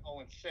 and he went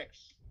 0-6.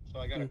 So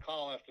I got a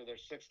call after their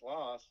 6th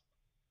loss,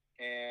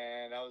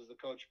 and I was the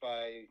coach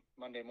by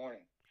Monday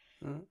morning.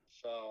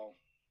 So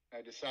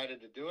I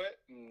decided to do it,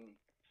 and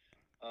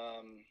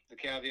the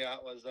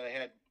caveat was that I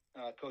had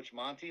Coach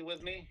Monty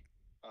with me.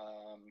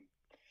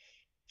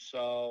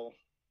 So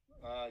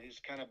he's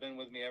kind of been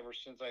with me ever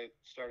since I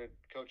started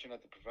coaching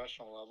at the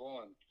professional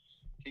level, and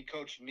he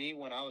coached me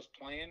when I was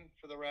playing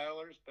for the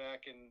Rattlers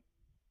back in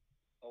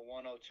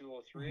 01,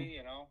 02,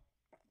 03,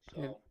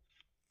 So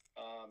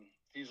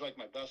he's like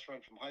my best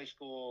friend from high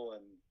school,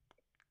 and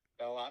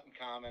got a lot in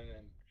common,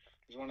 and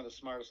he's one of the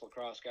smartest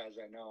lacrosse guys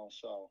I know.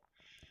 So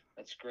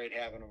that's great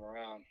having him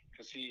around,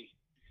 because he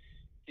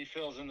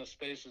fills in the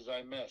spaces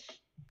I miss,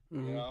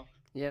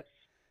 Yep.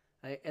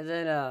 And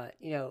then,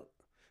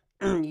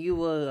 you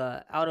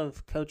were out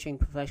of coaching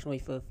professionally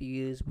for a few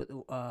years, but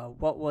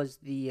what was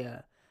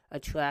the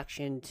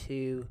attraction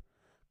to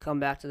come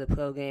back to the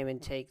pro game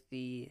and take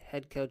the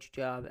head coach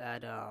job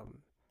at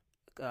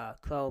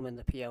Chrome in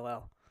the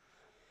PLL?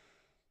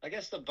 I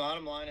guess the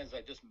bottom line is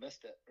I just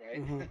missed it,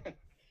 right?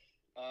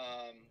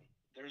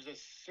 There's a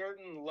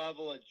certain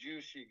level of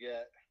juice you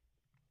get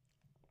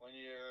when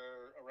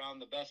you're around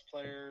the best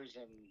players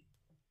and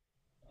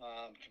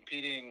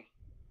competing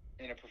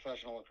in a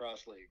professional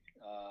lacrosse league.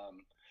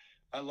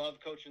 I love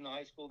coaching the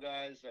high school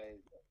guys. I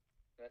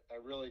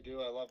really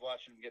do. I love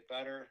watching them get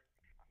better.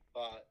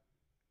 But,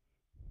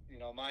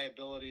 my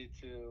ability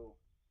to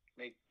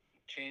make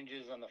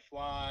changes on the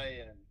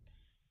fly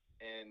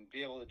and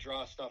be able to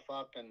draw stuff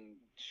up and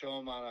show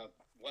them on a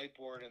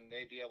whiteboard, and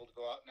they'd be able to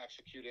go out and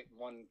execute it in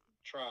one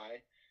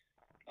try,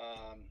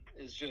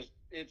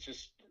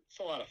 it's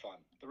a lot of fun.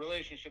 The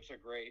relationships are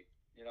great.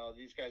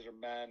 These guys are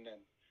men,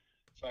 and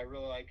so I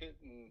really like it.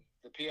 And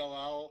the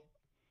PLL,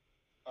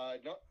 I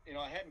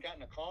hadn't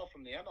gotten a call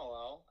from the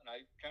MLL, and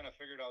I kind of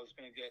figured I was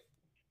going to get,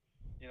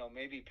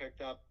 maybe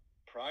picked up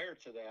prior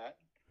to that.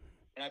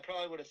 And I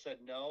probably would have said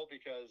no,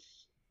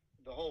 because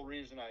the whole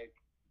reason I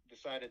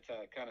decided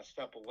to kind of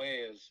step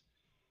away is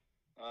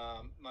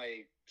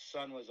my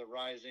son was a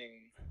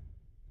rising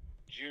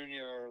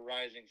junior,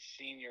 rising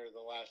senior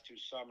the last 2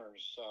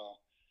 summers. So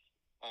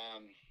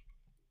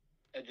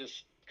I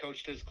just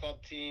coached his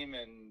club team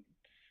and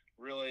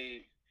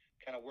really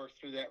kind of worked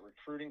through that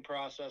recruiting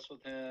process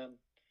with him.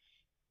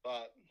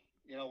 But,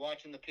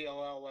 watching the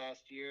PLL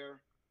last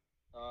year,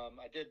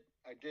 I did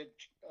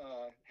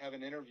have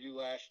an interview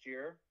last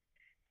year,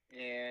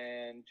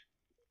 and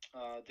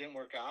didn't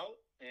work out.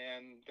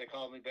 And they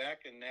called me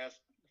back and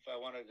asked if I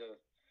wanted to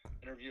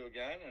interview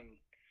again. And,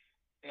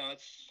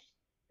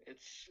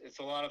 it's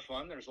a lot of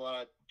fun. There's a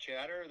lot of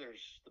chatter.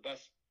 There's the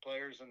best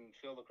players in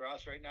field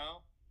lacrosse right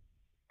now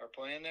are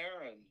playing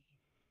there. And,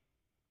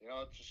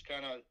 it's just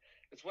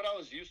it's what I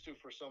was used to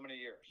for so many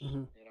years.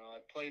 I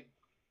played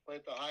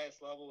at the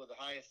highest level with the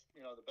highest,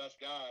 the best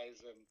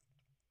guys. And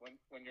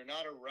when you're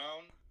not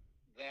around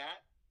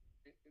that,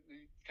 you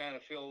kind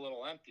of feel a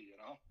little empty,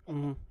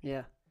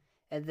 Yeah.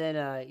 And then,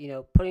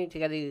 putting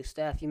together your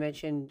staff, you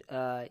mentioned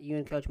you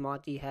and Coach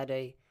Monty had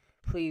a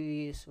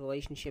previous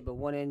relationship, but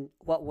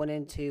what went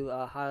into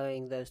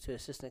hiring those 2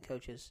 assistant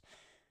coaches?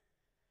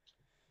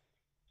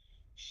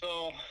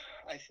 So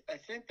I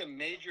think the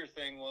major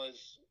thing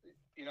was,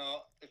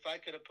 if I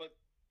could have put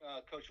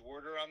Coach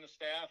Werder on the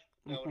staff,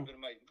 that would have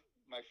been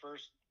my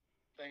first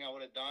thing I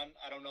would have done.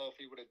 I don't know if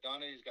he would have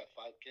done it. He's got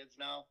 5 kids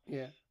now.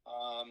 Yeah.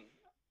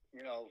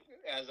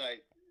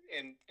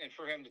 And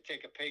for him to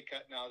take a pay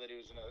cut now that he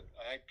was a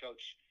head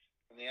coach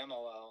in the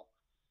MLL,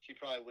 he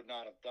probably would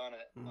not have done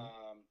it.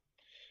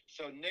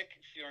 So Nick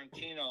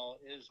Fiorentino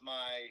is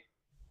my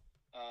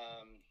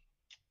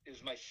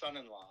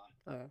son-in-law.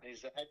 Okay.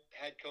 He's the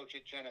head coach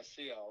at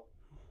Geneseo,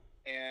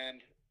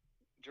 and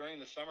during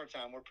the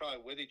summertime, we're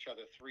probably with each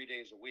other 3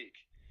 days a week.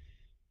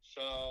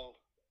 So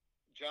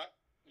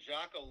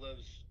Jocko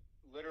lives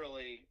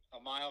literally a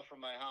mile from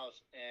my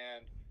house,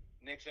 and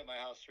Nick's at my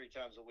house 3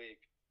 times a week.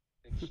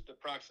 It's the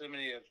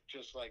proximity of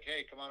just like,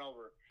 hey, come on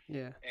over,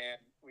 Yeah.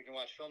 and we can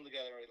watch film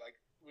together. Like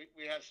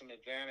we have some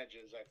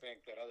advantages, I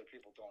think, that other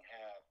people don't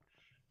have.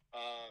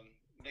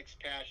 Nick's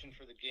passion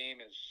for the game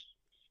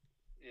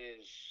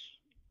is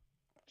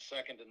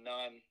second to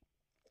none.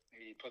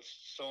 He puts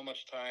so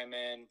much time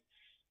in,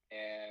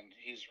 and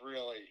he's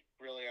really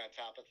on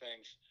top of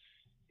things.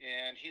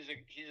 And he's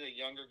a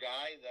younger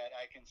guy that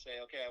I can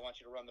say, okay, I want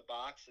you to run the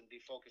box and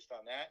be focused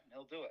on that, and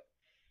he'll do it.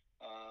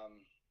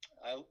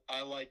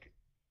 I like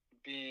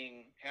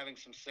having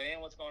some say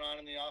in what's going on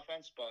in the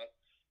offense, but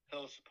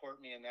he'll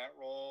support me in that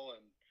role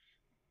and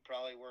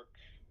probably work,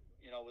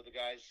 with the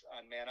guys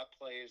on man up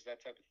plays, that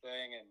type of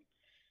thing, and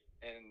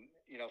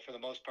for the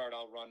most part,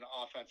 I'll run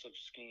offensive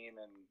scheme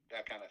and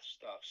that kind of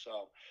stuff.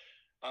 So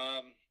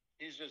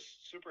he's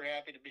just super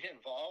happy to be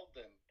involved,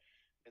 and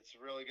it's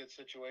a really good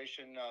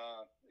situation,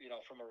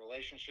 from a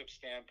relationship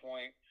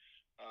standpoint,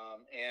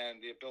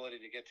 and the ability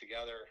to get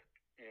together,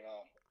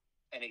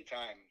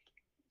 anytime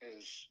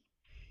is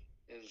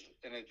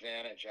an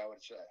advantage, I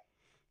would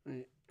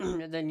say.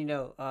 And then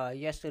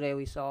yesterday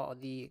we saw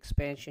the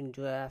expansion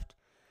draft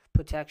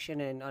protection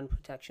and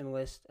unprotection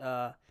list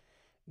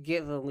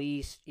get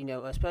released.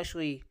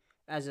 Especially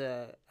as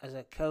a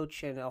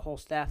coach and a whole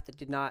staff that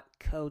did not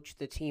coach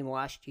the team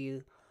last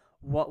year.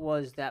 What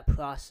was that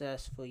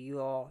process for you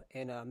all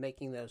in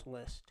making those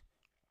lists?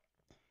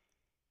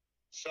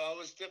 So it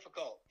was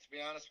difficult, to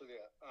be honest with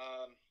you.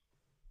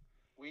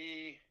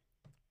 We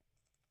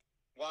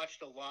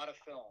watched a lot of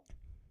film.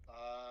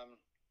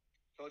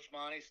 Coach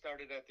Monty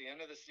started at the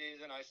end of the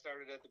season. I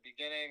started at the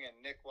beginning, and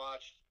Nick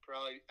watched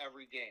probably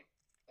every game.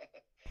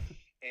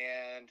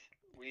 And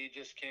we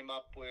just came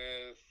up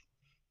with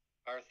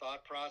our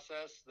thought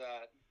process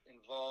that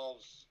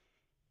involves,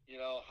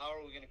 how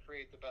are we going to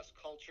create the best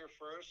culture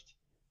first,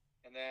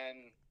 and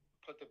then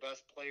put the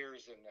best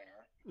players in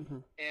there. Mm-hmm.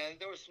 And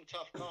there were some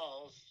tough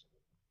calls,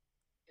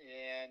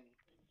 and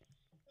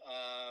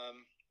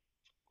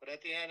but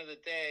at the end of the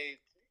day,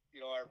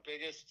 our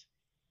biggest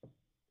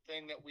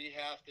thing that we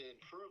have to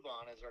improve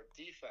on is our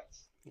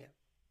defense. Yeah.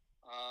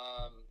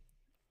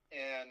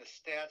 And the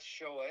stats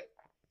show it,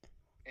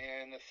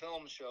 and the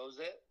film shows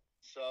it.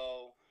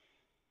 So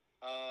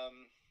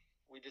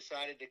we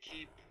decided to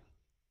keep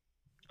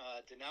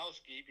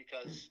Danowski,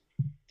 because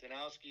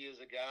Danowski is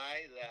a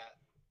guy that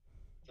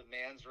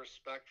demands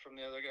respect from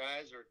the other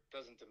guys, or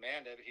doesn't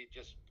demand it. He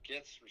just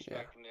gets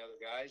respect from the other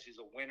guys. He's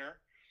a winner.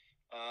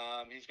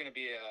 He's going to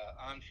be an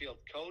on-field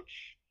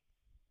coach,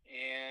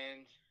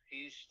 and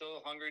he's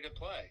still hungry to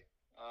play.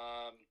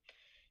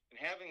 And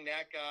having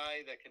that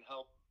guy that can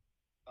help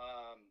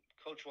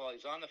coach while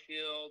he's on the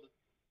field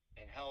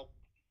and help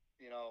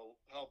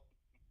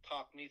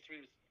talk me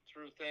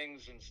through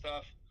things and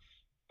stuff,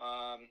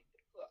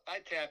 I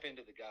tap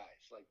into the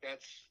guys. Like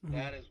that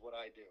is what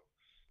I do.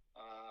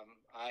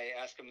 I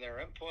ask them their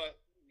input.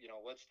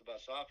 What's the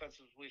best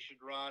offenses we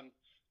should run?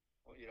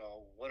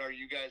 What are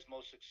you guys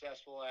most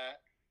successful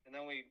at? And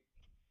then we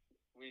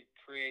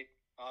create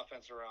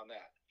offense around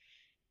that.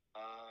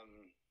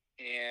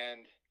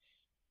 And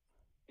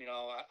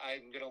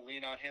I'm going to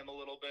lean on him a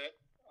little bit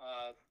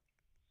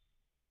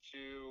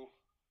to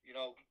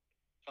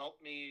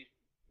help me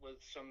with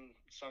some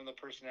of the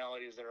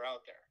personalities that are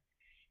out there.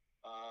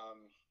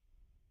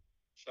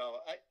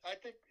 So I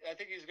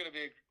think he's going to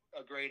be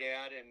a great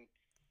add, and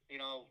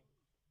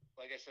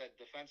like I said,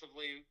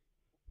 defensively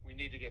we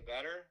need to get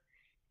better.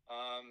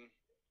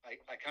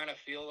 I kind of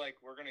feel like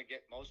we're going to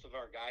get most of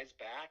our guys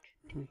back.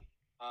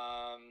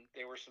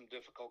 There were some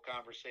difficult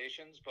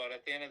conversations, but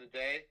at the end of the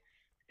day,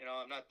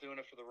 I'm not doing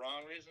it for the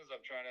wrong reasons.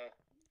 I'm trying to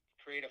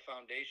create a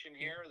foundation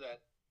here that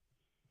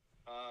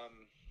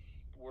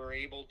we're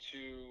able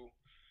to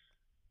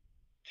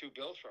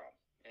build from.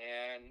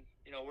 And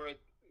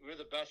we're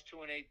the best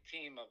 2-8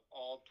 team of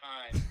all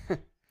time.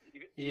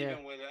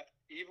 Even with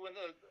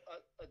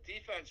a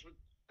defense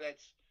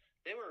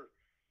they were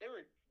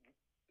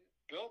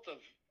built of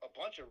a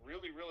bunch of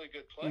really, really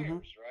good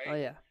players, right? Oh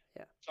yeah.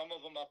 Some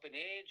of them up in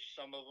age,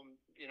 some of them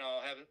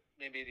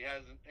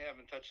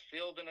haven't touched the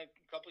field in a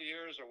couple of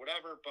years or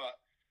whatever.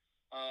 But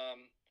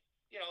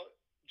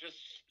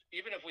just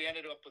even if we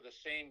ended up with the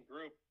same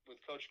group with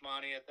Coach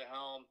Monty at the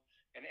helm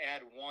and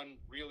add one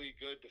really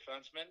good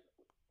defenseman,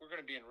 we're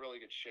going to be in really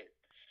good shape.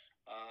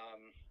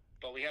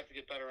 But we have to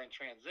get better in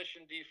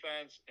transition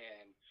defense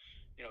and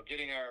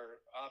getting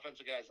our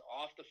offensive guys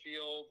off the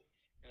field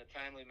in a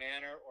timely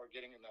manner, or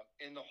getting them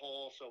in the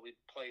hole so we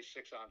play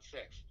 6-on-6.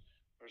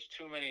 There's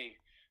too many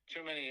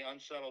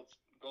unsettled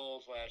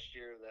goals last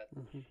year that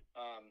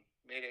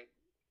made it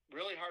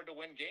really hard to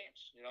win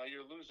games.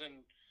 You're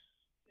losing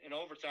in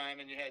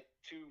overtime, and you had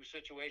 2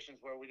 situations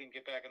where we didn't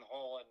get back in the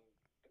hole and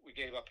we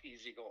gave up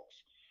easy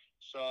goals.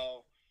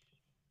 So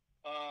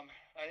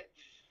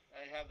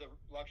I have the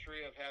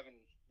luxury of having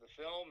the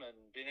film and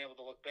being able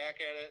to look back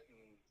at it and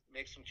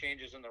make some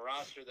changes in the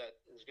roster that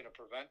is going to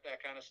prevent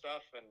that kind of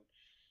stuff. And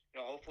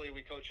hopefully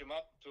we coach him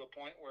up to a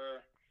point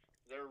where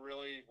they're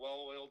really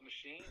well-oiled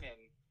machine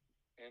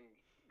and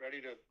ready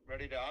to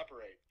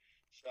operate.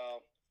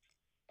 So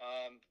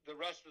the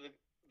rest of the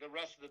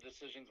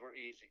decisions were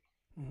easy.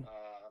 Mhm.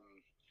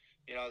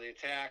 The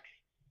attack.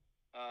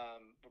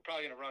 We're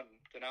probably going to run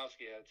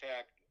Danowski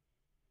attack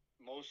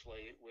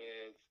mostly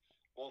with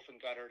Wolf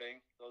and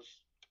Gutterding. Those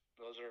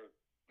are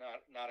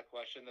not a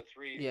question. The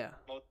three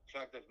most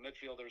effective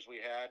midfielders we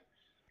had,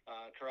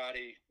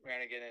 Karate,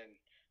 Ranigan, and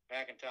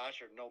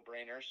McIntosh, are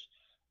no-brainers.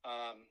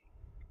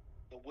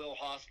 The Will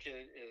Haas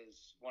kid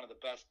is one of the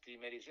best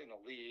D-middies in the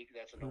league.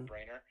 That's a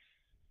no-brainer.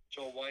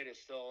 Joe White is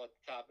still at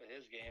the top of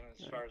his game as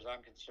far as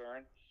I'm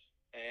concerned.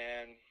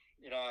 And,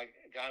 I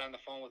got on the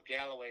phone with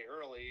Galloway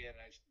early, and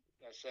I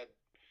said,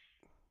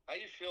 how do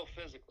you feel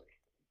physically?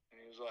 And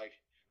he was like,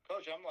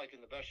 Coach, I'm like in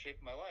the best shape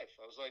of my life.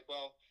 I was like,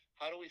 well,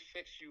 how do we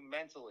fix you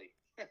mentally?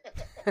 And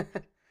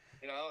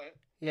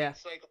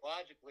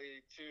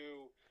psychologically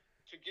to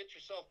get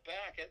yourself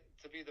back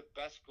to be the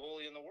best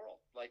goalie in the world.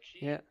 Like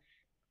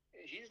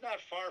he's not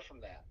far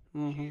from that.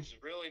 Mm-hmm.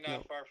 He's really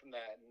not far from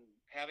that. And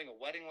having a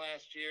wedding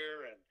last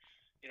year and,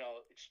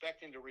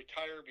 expecting to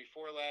retire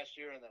before last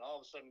year. And then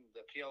all of a sudden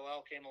the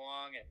PLL came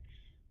along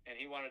and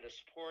he wanted to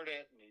support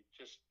it. And he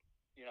just,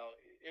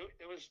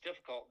 it was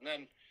difficult. And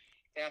then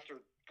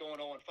after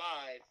going 0-5,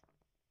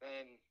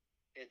 then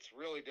it's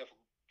really difficult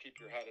to keep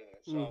your head in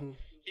it. So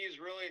he's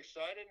really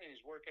excited and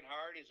he's working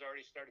hard. He's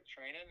already started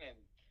training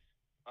and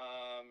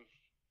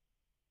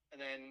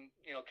then,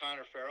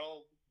 Connor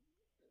Farrell,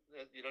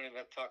 you don't even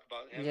have to talk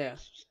about him. Yeah. He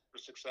was super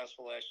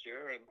successful last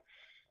year. And,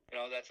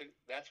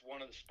 that's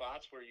one of the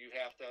spots where you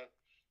have to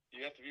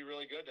be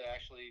really good to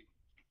actually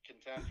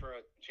contend for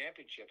a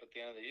championship at the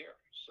end of the year.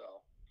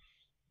 So.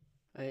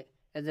 Right.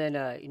 And then,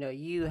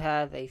 you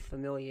have a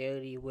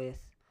familiarity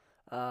with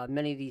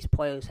many of these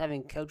players,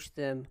 having coached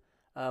them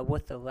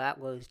with the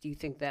Rattlers. Do you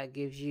think that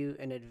gives you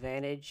an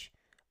advantage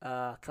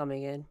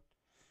coming in?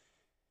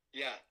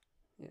 Yeah.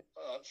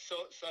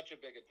 Such a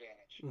big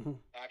advantage,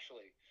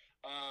 actually.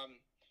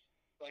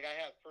 I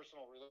have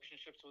personal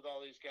relationships with all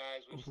these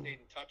guys. We've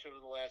stayed in touch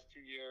over the last 2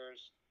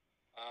 years.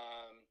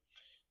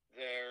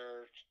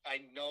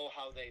 I know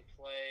how they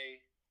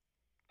play.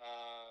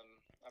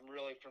 I'm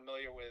really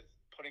familiar with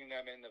putting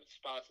them in the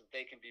spots that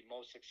they can be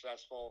most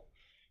successful.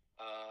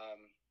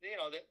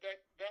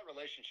 That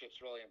relationship's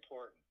really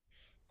important.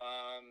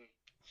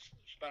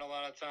 Spent a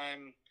lot of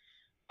time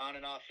on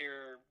and off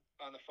here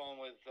on the phone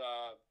with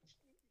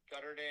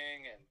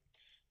Gutterding and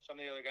some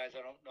of the other guys I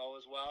don't know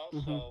as well.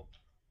 So,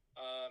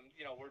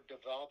 we're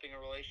developing a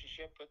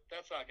relationship, but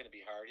that's not going to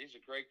be hard. He's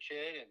a great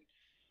kid and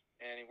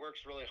he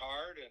works really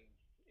hard. And,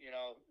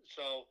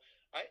 so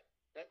I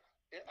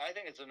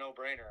think it's a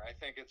no-brainer. I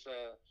think it's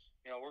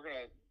we're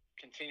going to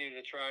continue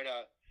to try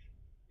to,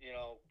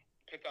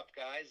 pick up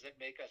guys that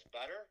make us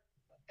better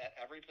at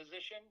every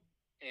position.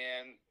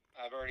 And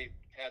I've already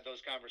had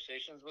those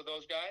conversations with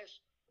those guys.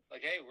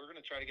 Like, hey, we're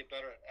going to try to get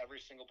better at every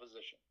single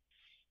position.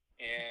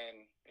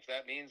 And if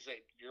that means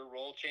that your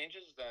role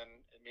changes, then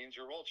it means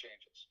your role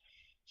changes.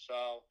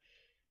 So,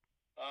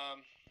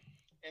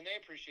 and they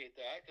appreciate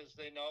that because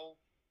they know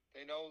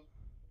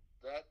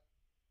that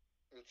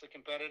it's a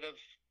competitive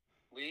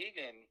league,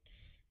 and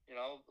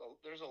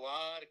there's a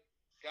lot of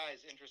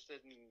guys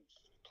interested in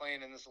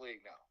playing in this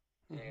league now,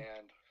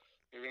 and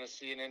you're going to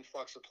see an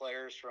influx of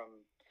players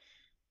from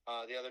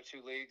the other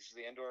two leagues,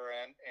 the indoor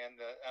and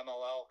the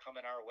MLL,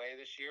 coming our way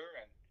this year,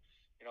 and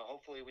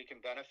hopefully we can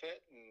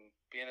benefit and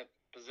be in a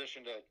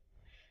position to,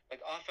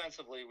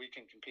 offensively, we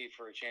can compete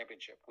for a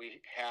championship.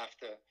 We have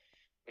to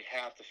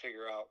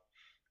figure out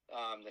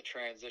the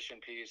transition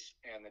piece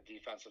and the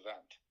defensive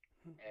end,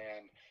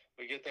 and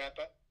we get that,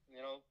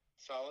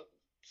 solid,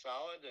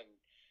 and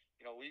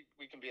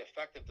we can be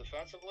effective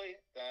defensively.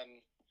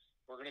 Then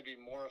we're going to be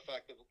more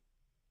effective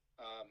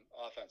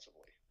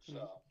offensively.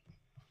 So.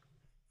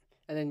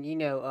 And then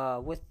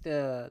with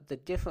the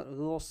different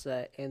rule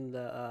set in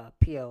the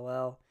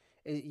PLL,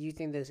 you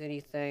think there's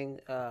anything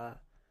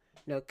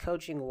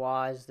coaching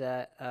wise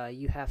that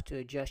you have to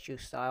adjust your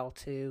style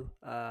to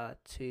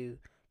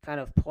kind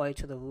of play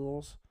to the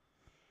rules?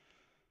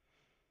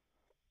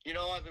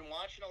 I've been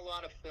watching a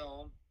lot of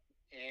film,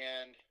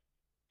 and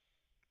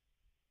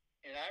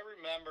I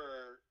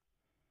remember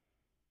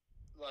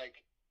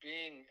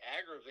being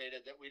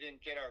aggravated that we didn't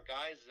get our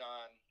guys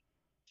on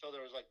until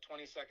there was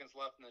 20 seconds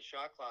left in the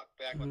shot clock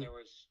back when there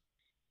was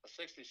a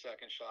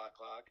 60-second shot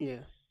clock.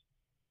 Yeah.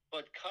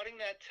 But cutting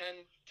that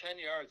 10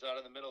 yards out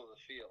of the middle of the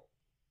field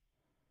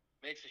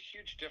makes a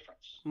huge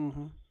difference.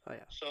 Mm-hmm. Oh,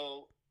 yeah.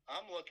 So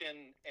I'm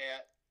looking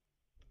at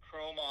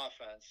Chrome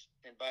offense,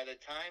 and by the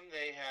time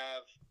they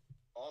have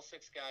all 6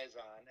 guys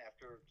on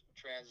after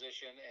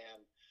transition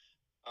and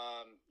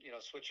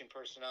switching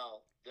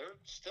personnel, they're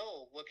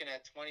still looking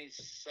at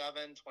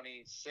 27,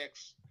 26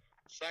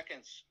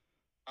 seconds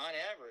on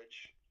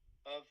average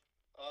of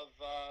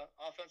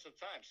offensive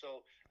time.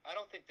 So I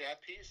don't think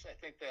that piece. I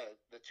think the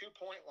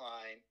 2-point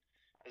line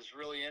is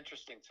really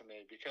interesting to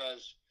me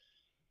because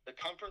the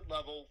comfort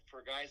level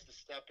for guys to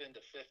step into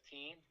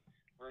 15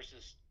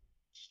 versus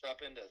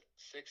step into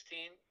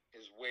 16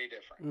 is way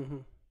different.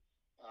 Mm-hmm.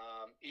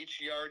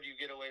 Each yard you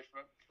get away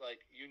from it,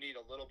 like you need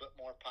a little bit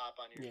more pop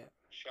on your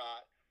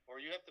shot,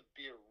 or you have to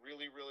be a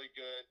really, really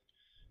good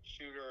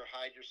shooter,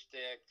 hide your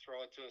stick,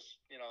 throw it to a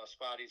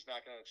spot he's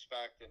not going to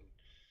expect, and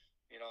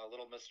a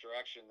little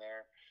misdirection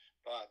there.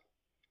 But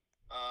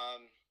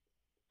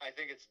I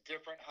think it's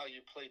different how you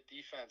play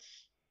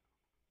defense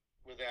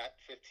with that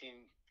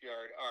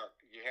 15-yard arc.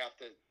 You have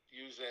to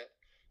use it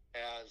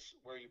as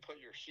where you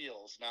put your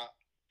heels, not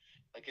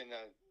like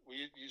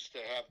we used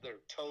to have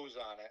their toes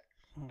on it.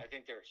 I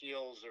think their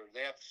heels, or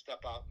they have to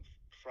step out in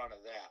front of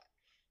that.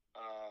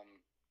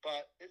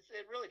 But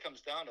it really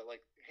comes down to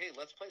like, hey,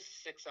 let's play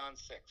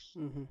 6-on-6.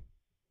 Mm-hmm.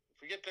 If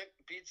we get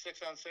beat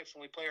 6-on-6 and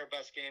we play our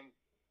best game,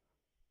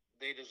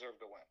 they deserve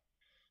to win.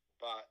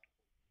 But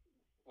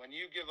when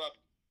you give up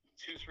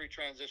 2-3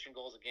 transition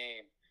goals a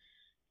game,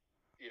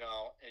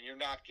 and you're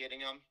not getting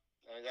them,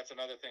 that's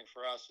another thing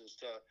for us is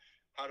to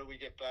how do we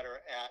get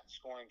better at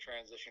scoring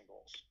transition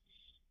goals.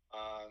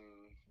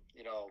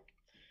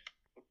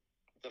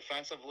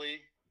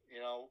 Defensively,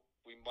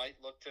 we might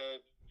look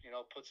to,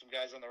 put some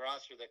guys on the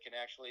roster that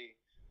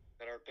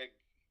are big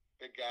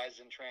guys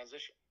in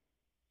transition.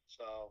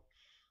 So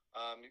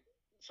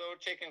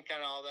taking kind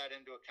of all that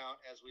into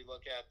account as we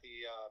look at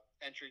the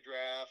entry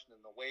draft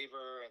and the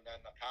waiver and then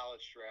the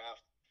college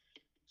draft.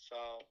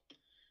 So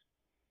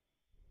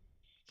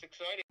it's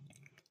exciting.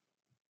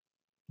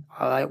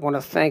 I want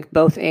to thank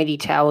both Andy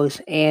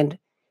Towers and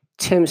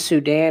Tim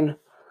Sudan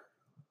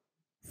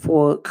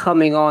for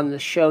coming on the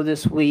show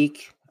this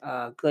week.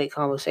 Great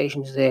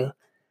conversations there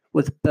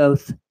with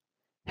both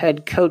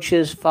head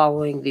coaches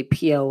following the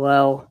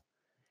PLL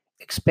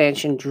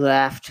expansion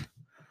draft,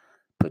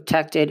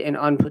 protected and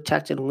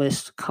unprotected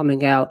list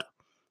coming out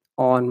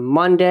on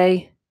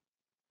Monday.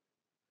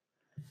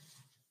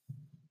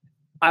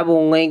 I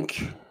will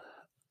link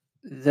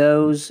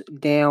those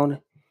down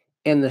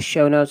in the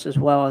show notes as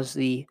well as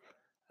the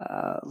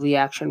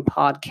reaction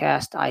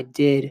podcast I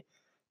did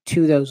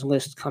to those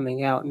lists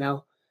coming out.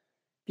 Now,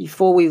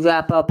 before we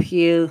wrap up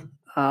here,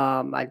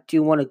 I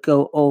do want to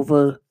go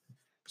over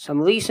some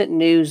recent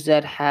news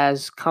that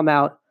has come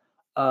out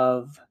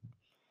of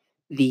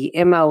the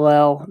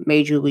MLL,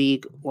 Major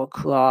League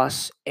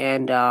Lacrosse,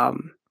 and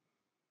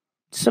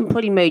some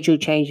pretty major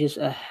changes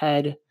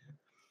ahead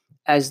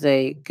as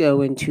they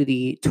go into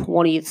the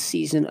 20th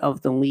season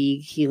of the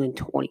league here in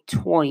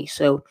 2020.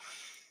 So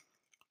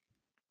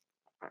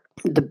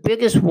the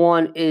biggest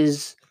one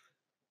is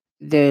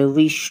they're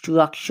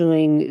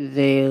restructuring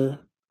their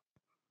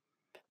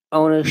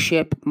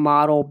ownership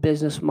model,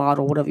 business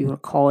model, whatever you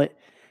want to call it.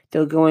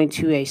 They're going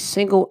to a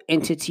single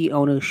entity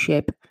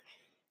ownership,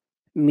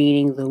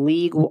 meaning the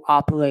league will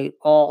operate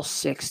all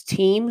 6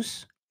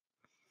 teams.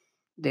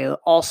 They're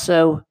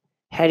also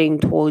heading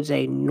towards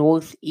a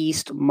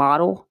Northeast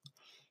model,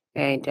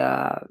 and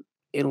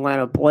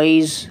Atlanta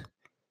Blaze,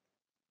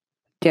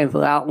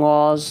 Denver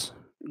Outlaws,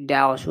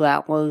 Dallas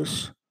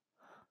Rattlers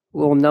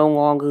will no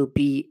longer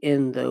be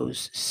in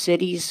those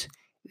cities.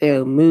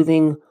 They're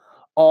moving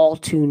all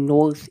to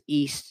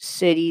Northeast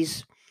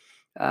cities.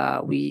 There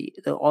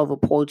are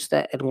reports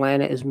that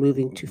Atlanta is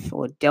moving to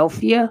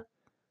Philadelphia.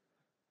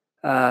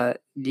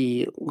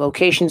 The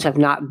locations have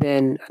not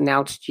been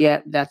announced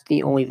yet. That's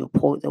the only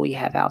report that we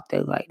have out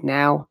there right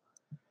now.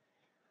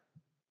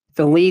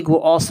 The league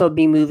will also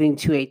be moving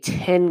to a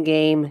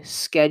 10-game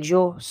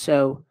schedule,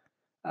 so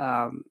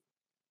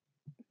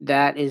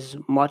that is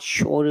much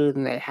shorter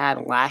than they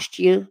had last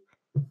year.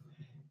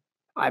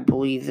 I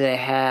believe they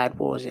had,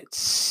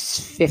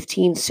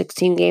 15,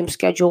 16-game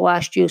schedule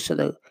last year, so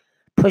they're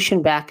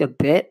pushing back a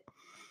bit.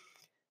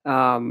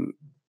 Over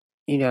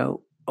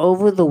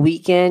the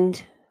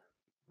weekend,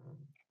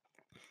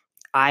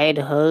 I had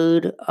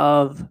heard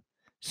of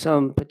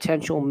some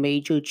potential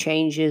major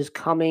changes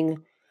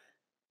coming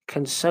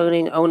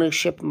concerning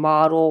ownership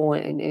model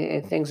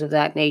and things of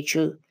that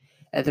nature.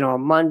 And then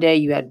on Monday,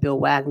 you had Bill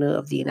Wagner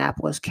of the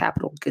Annapolis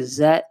Capital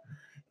Gazette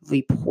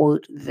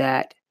report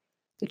that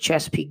the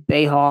Chesapeake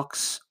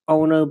Bayhawks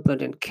owner,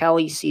 Brendan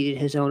Kelly, ceded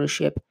his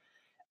ownership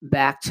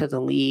back to the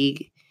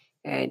league.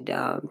 And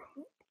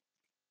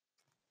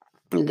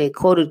they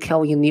quoted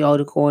Kelly in the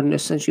article, and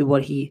essentially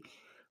what he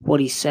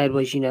said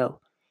was,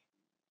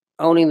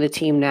 owning the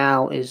team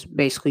now is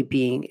basically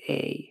being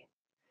a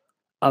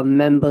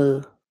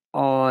member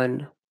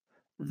on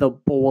the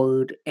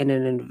board and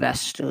an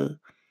investor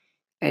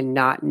and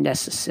not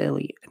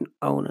necessarily an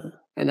owner.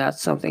 And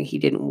that's something he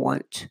didn't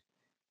want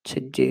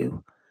to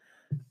do.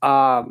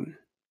 I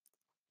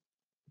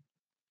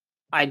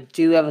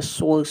do have a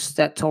source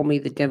that told me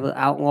the Denver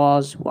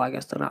Outlaws, well, I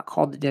guess they're not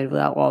called the Denver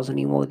Outlaws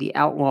anymore, the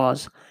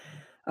Outlaws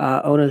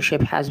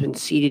ownership has been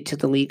ceded to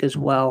the league as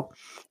well.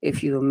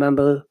 If you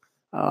remember,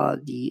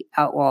 the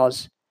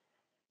Outlaws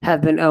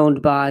have been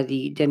owned by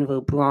the Denver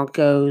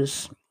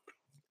Broncos.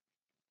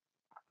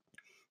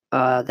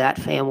 That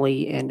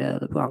family and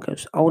the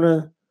Broncos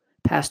owner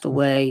passed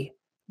away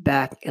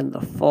back in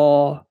the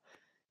fall.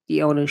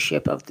 The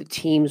ownership of the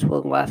teams were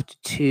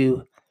left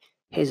to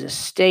his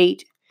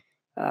estate.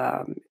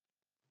 I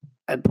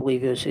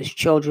believe it was his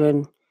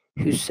children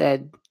who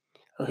said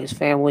his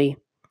family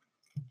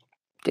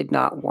did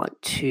not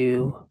want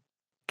to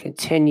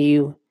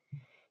continue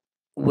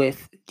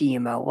with the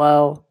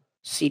MLL,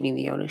 ceding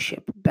the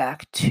ownership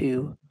back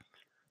to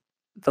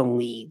the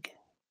league.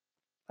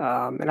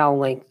 And I'll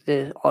link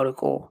the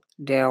article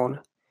down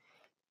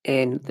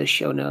in the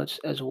show notes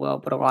as well.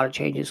 But a lot of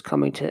changes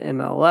coming to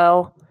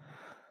MLL.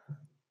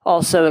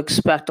 Also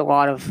expect a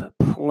lot of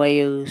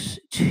players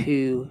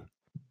to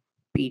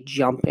be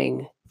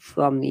jumping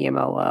from the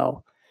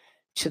MLL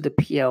to the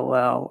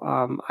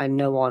PLL. I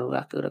know on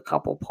record a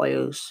couple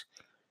players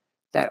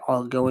that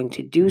are going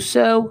to do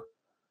so.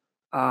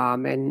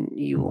 And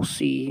you will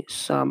see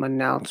some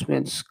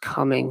announcements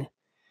coming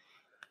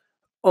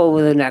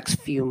over the next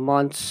few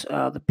months.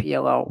 The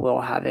PLL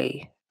will have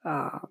I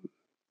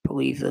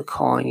believe they're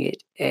calling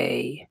it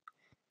a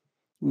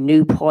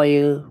new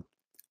player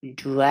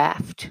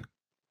draft.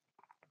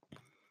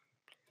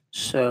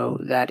 So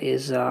that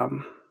is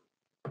going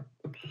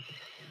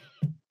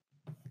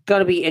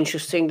to be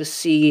interesting to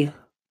see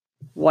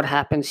what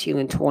happens here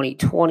in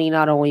 2020,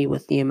 not only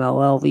with the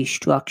MLL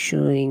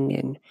restructuring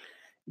and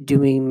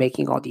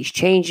making all these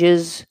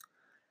changes,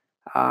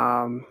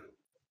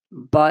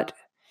 but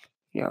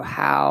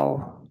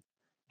how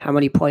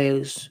many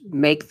players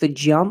make the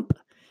jump.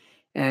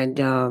 And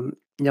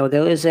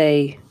there is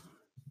a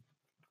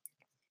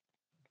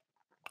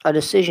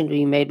decision to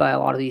be made by a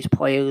lot of these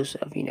players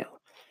of you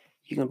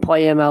can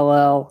play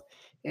MLL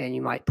and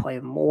you might play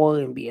more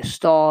and be a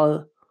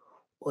star,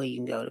 or you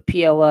can go to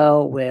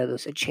PLL where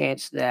there's a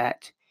chance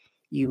that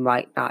you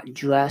might not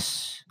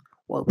dress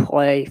or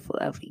play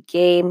for every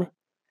game.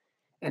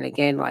 And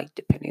again,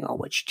 depending on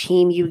which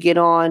team you get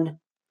on,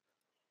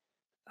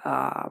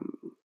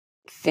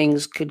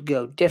 things could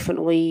go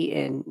differently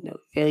in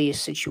various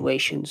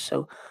situations.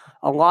 So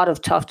a lot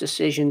of tough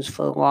decisions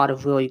for a lot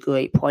of really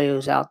great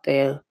players out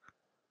there.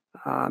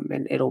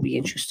 And it'll be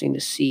interesting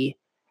to see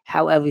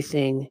how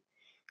everything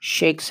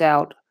shakes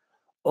out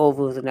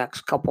over the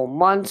next couple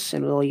months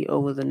and really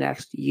over the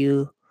next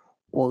year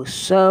or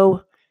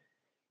so.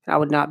 I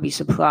would not be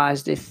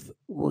surprised if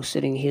we're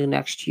sitting here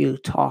next year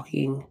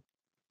talking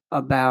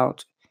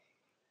about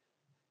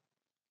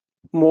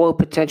more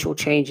potential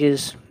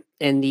changes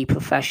in the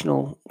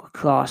professional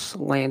lacrosse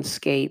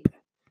landscape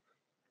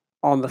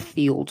on the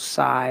field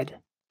side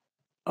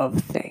of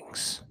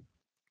things.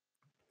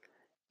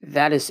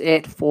 That is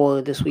it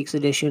for this week's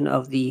edition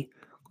of the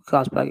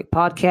Lacrosse Bucket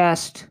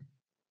Podcast.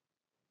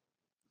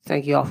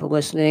 Thank you all for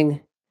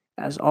listening.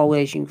 As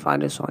always, you can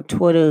find us on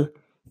Twitter,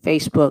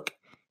 Facebook,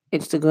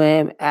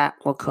 Instagram at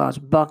Lacrosse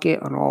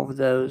Bucket on all of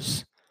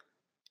those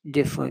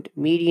different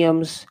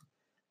mediums.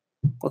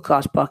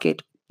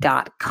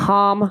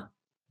 LacrosseBucket.com,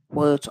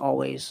 where it's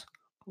always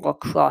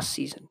lacrosse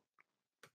season.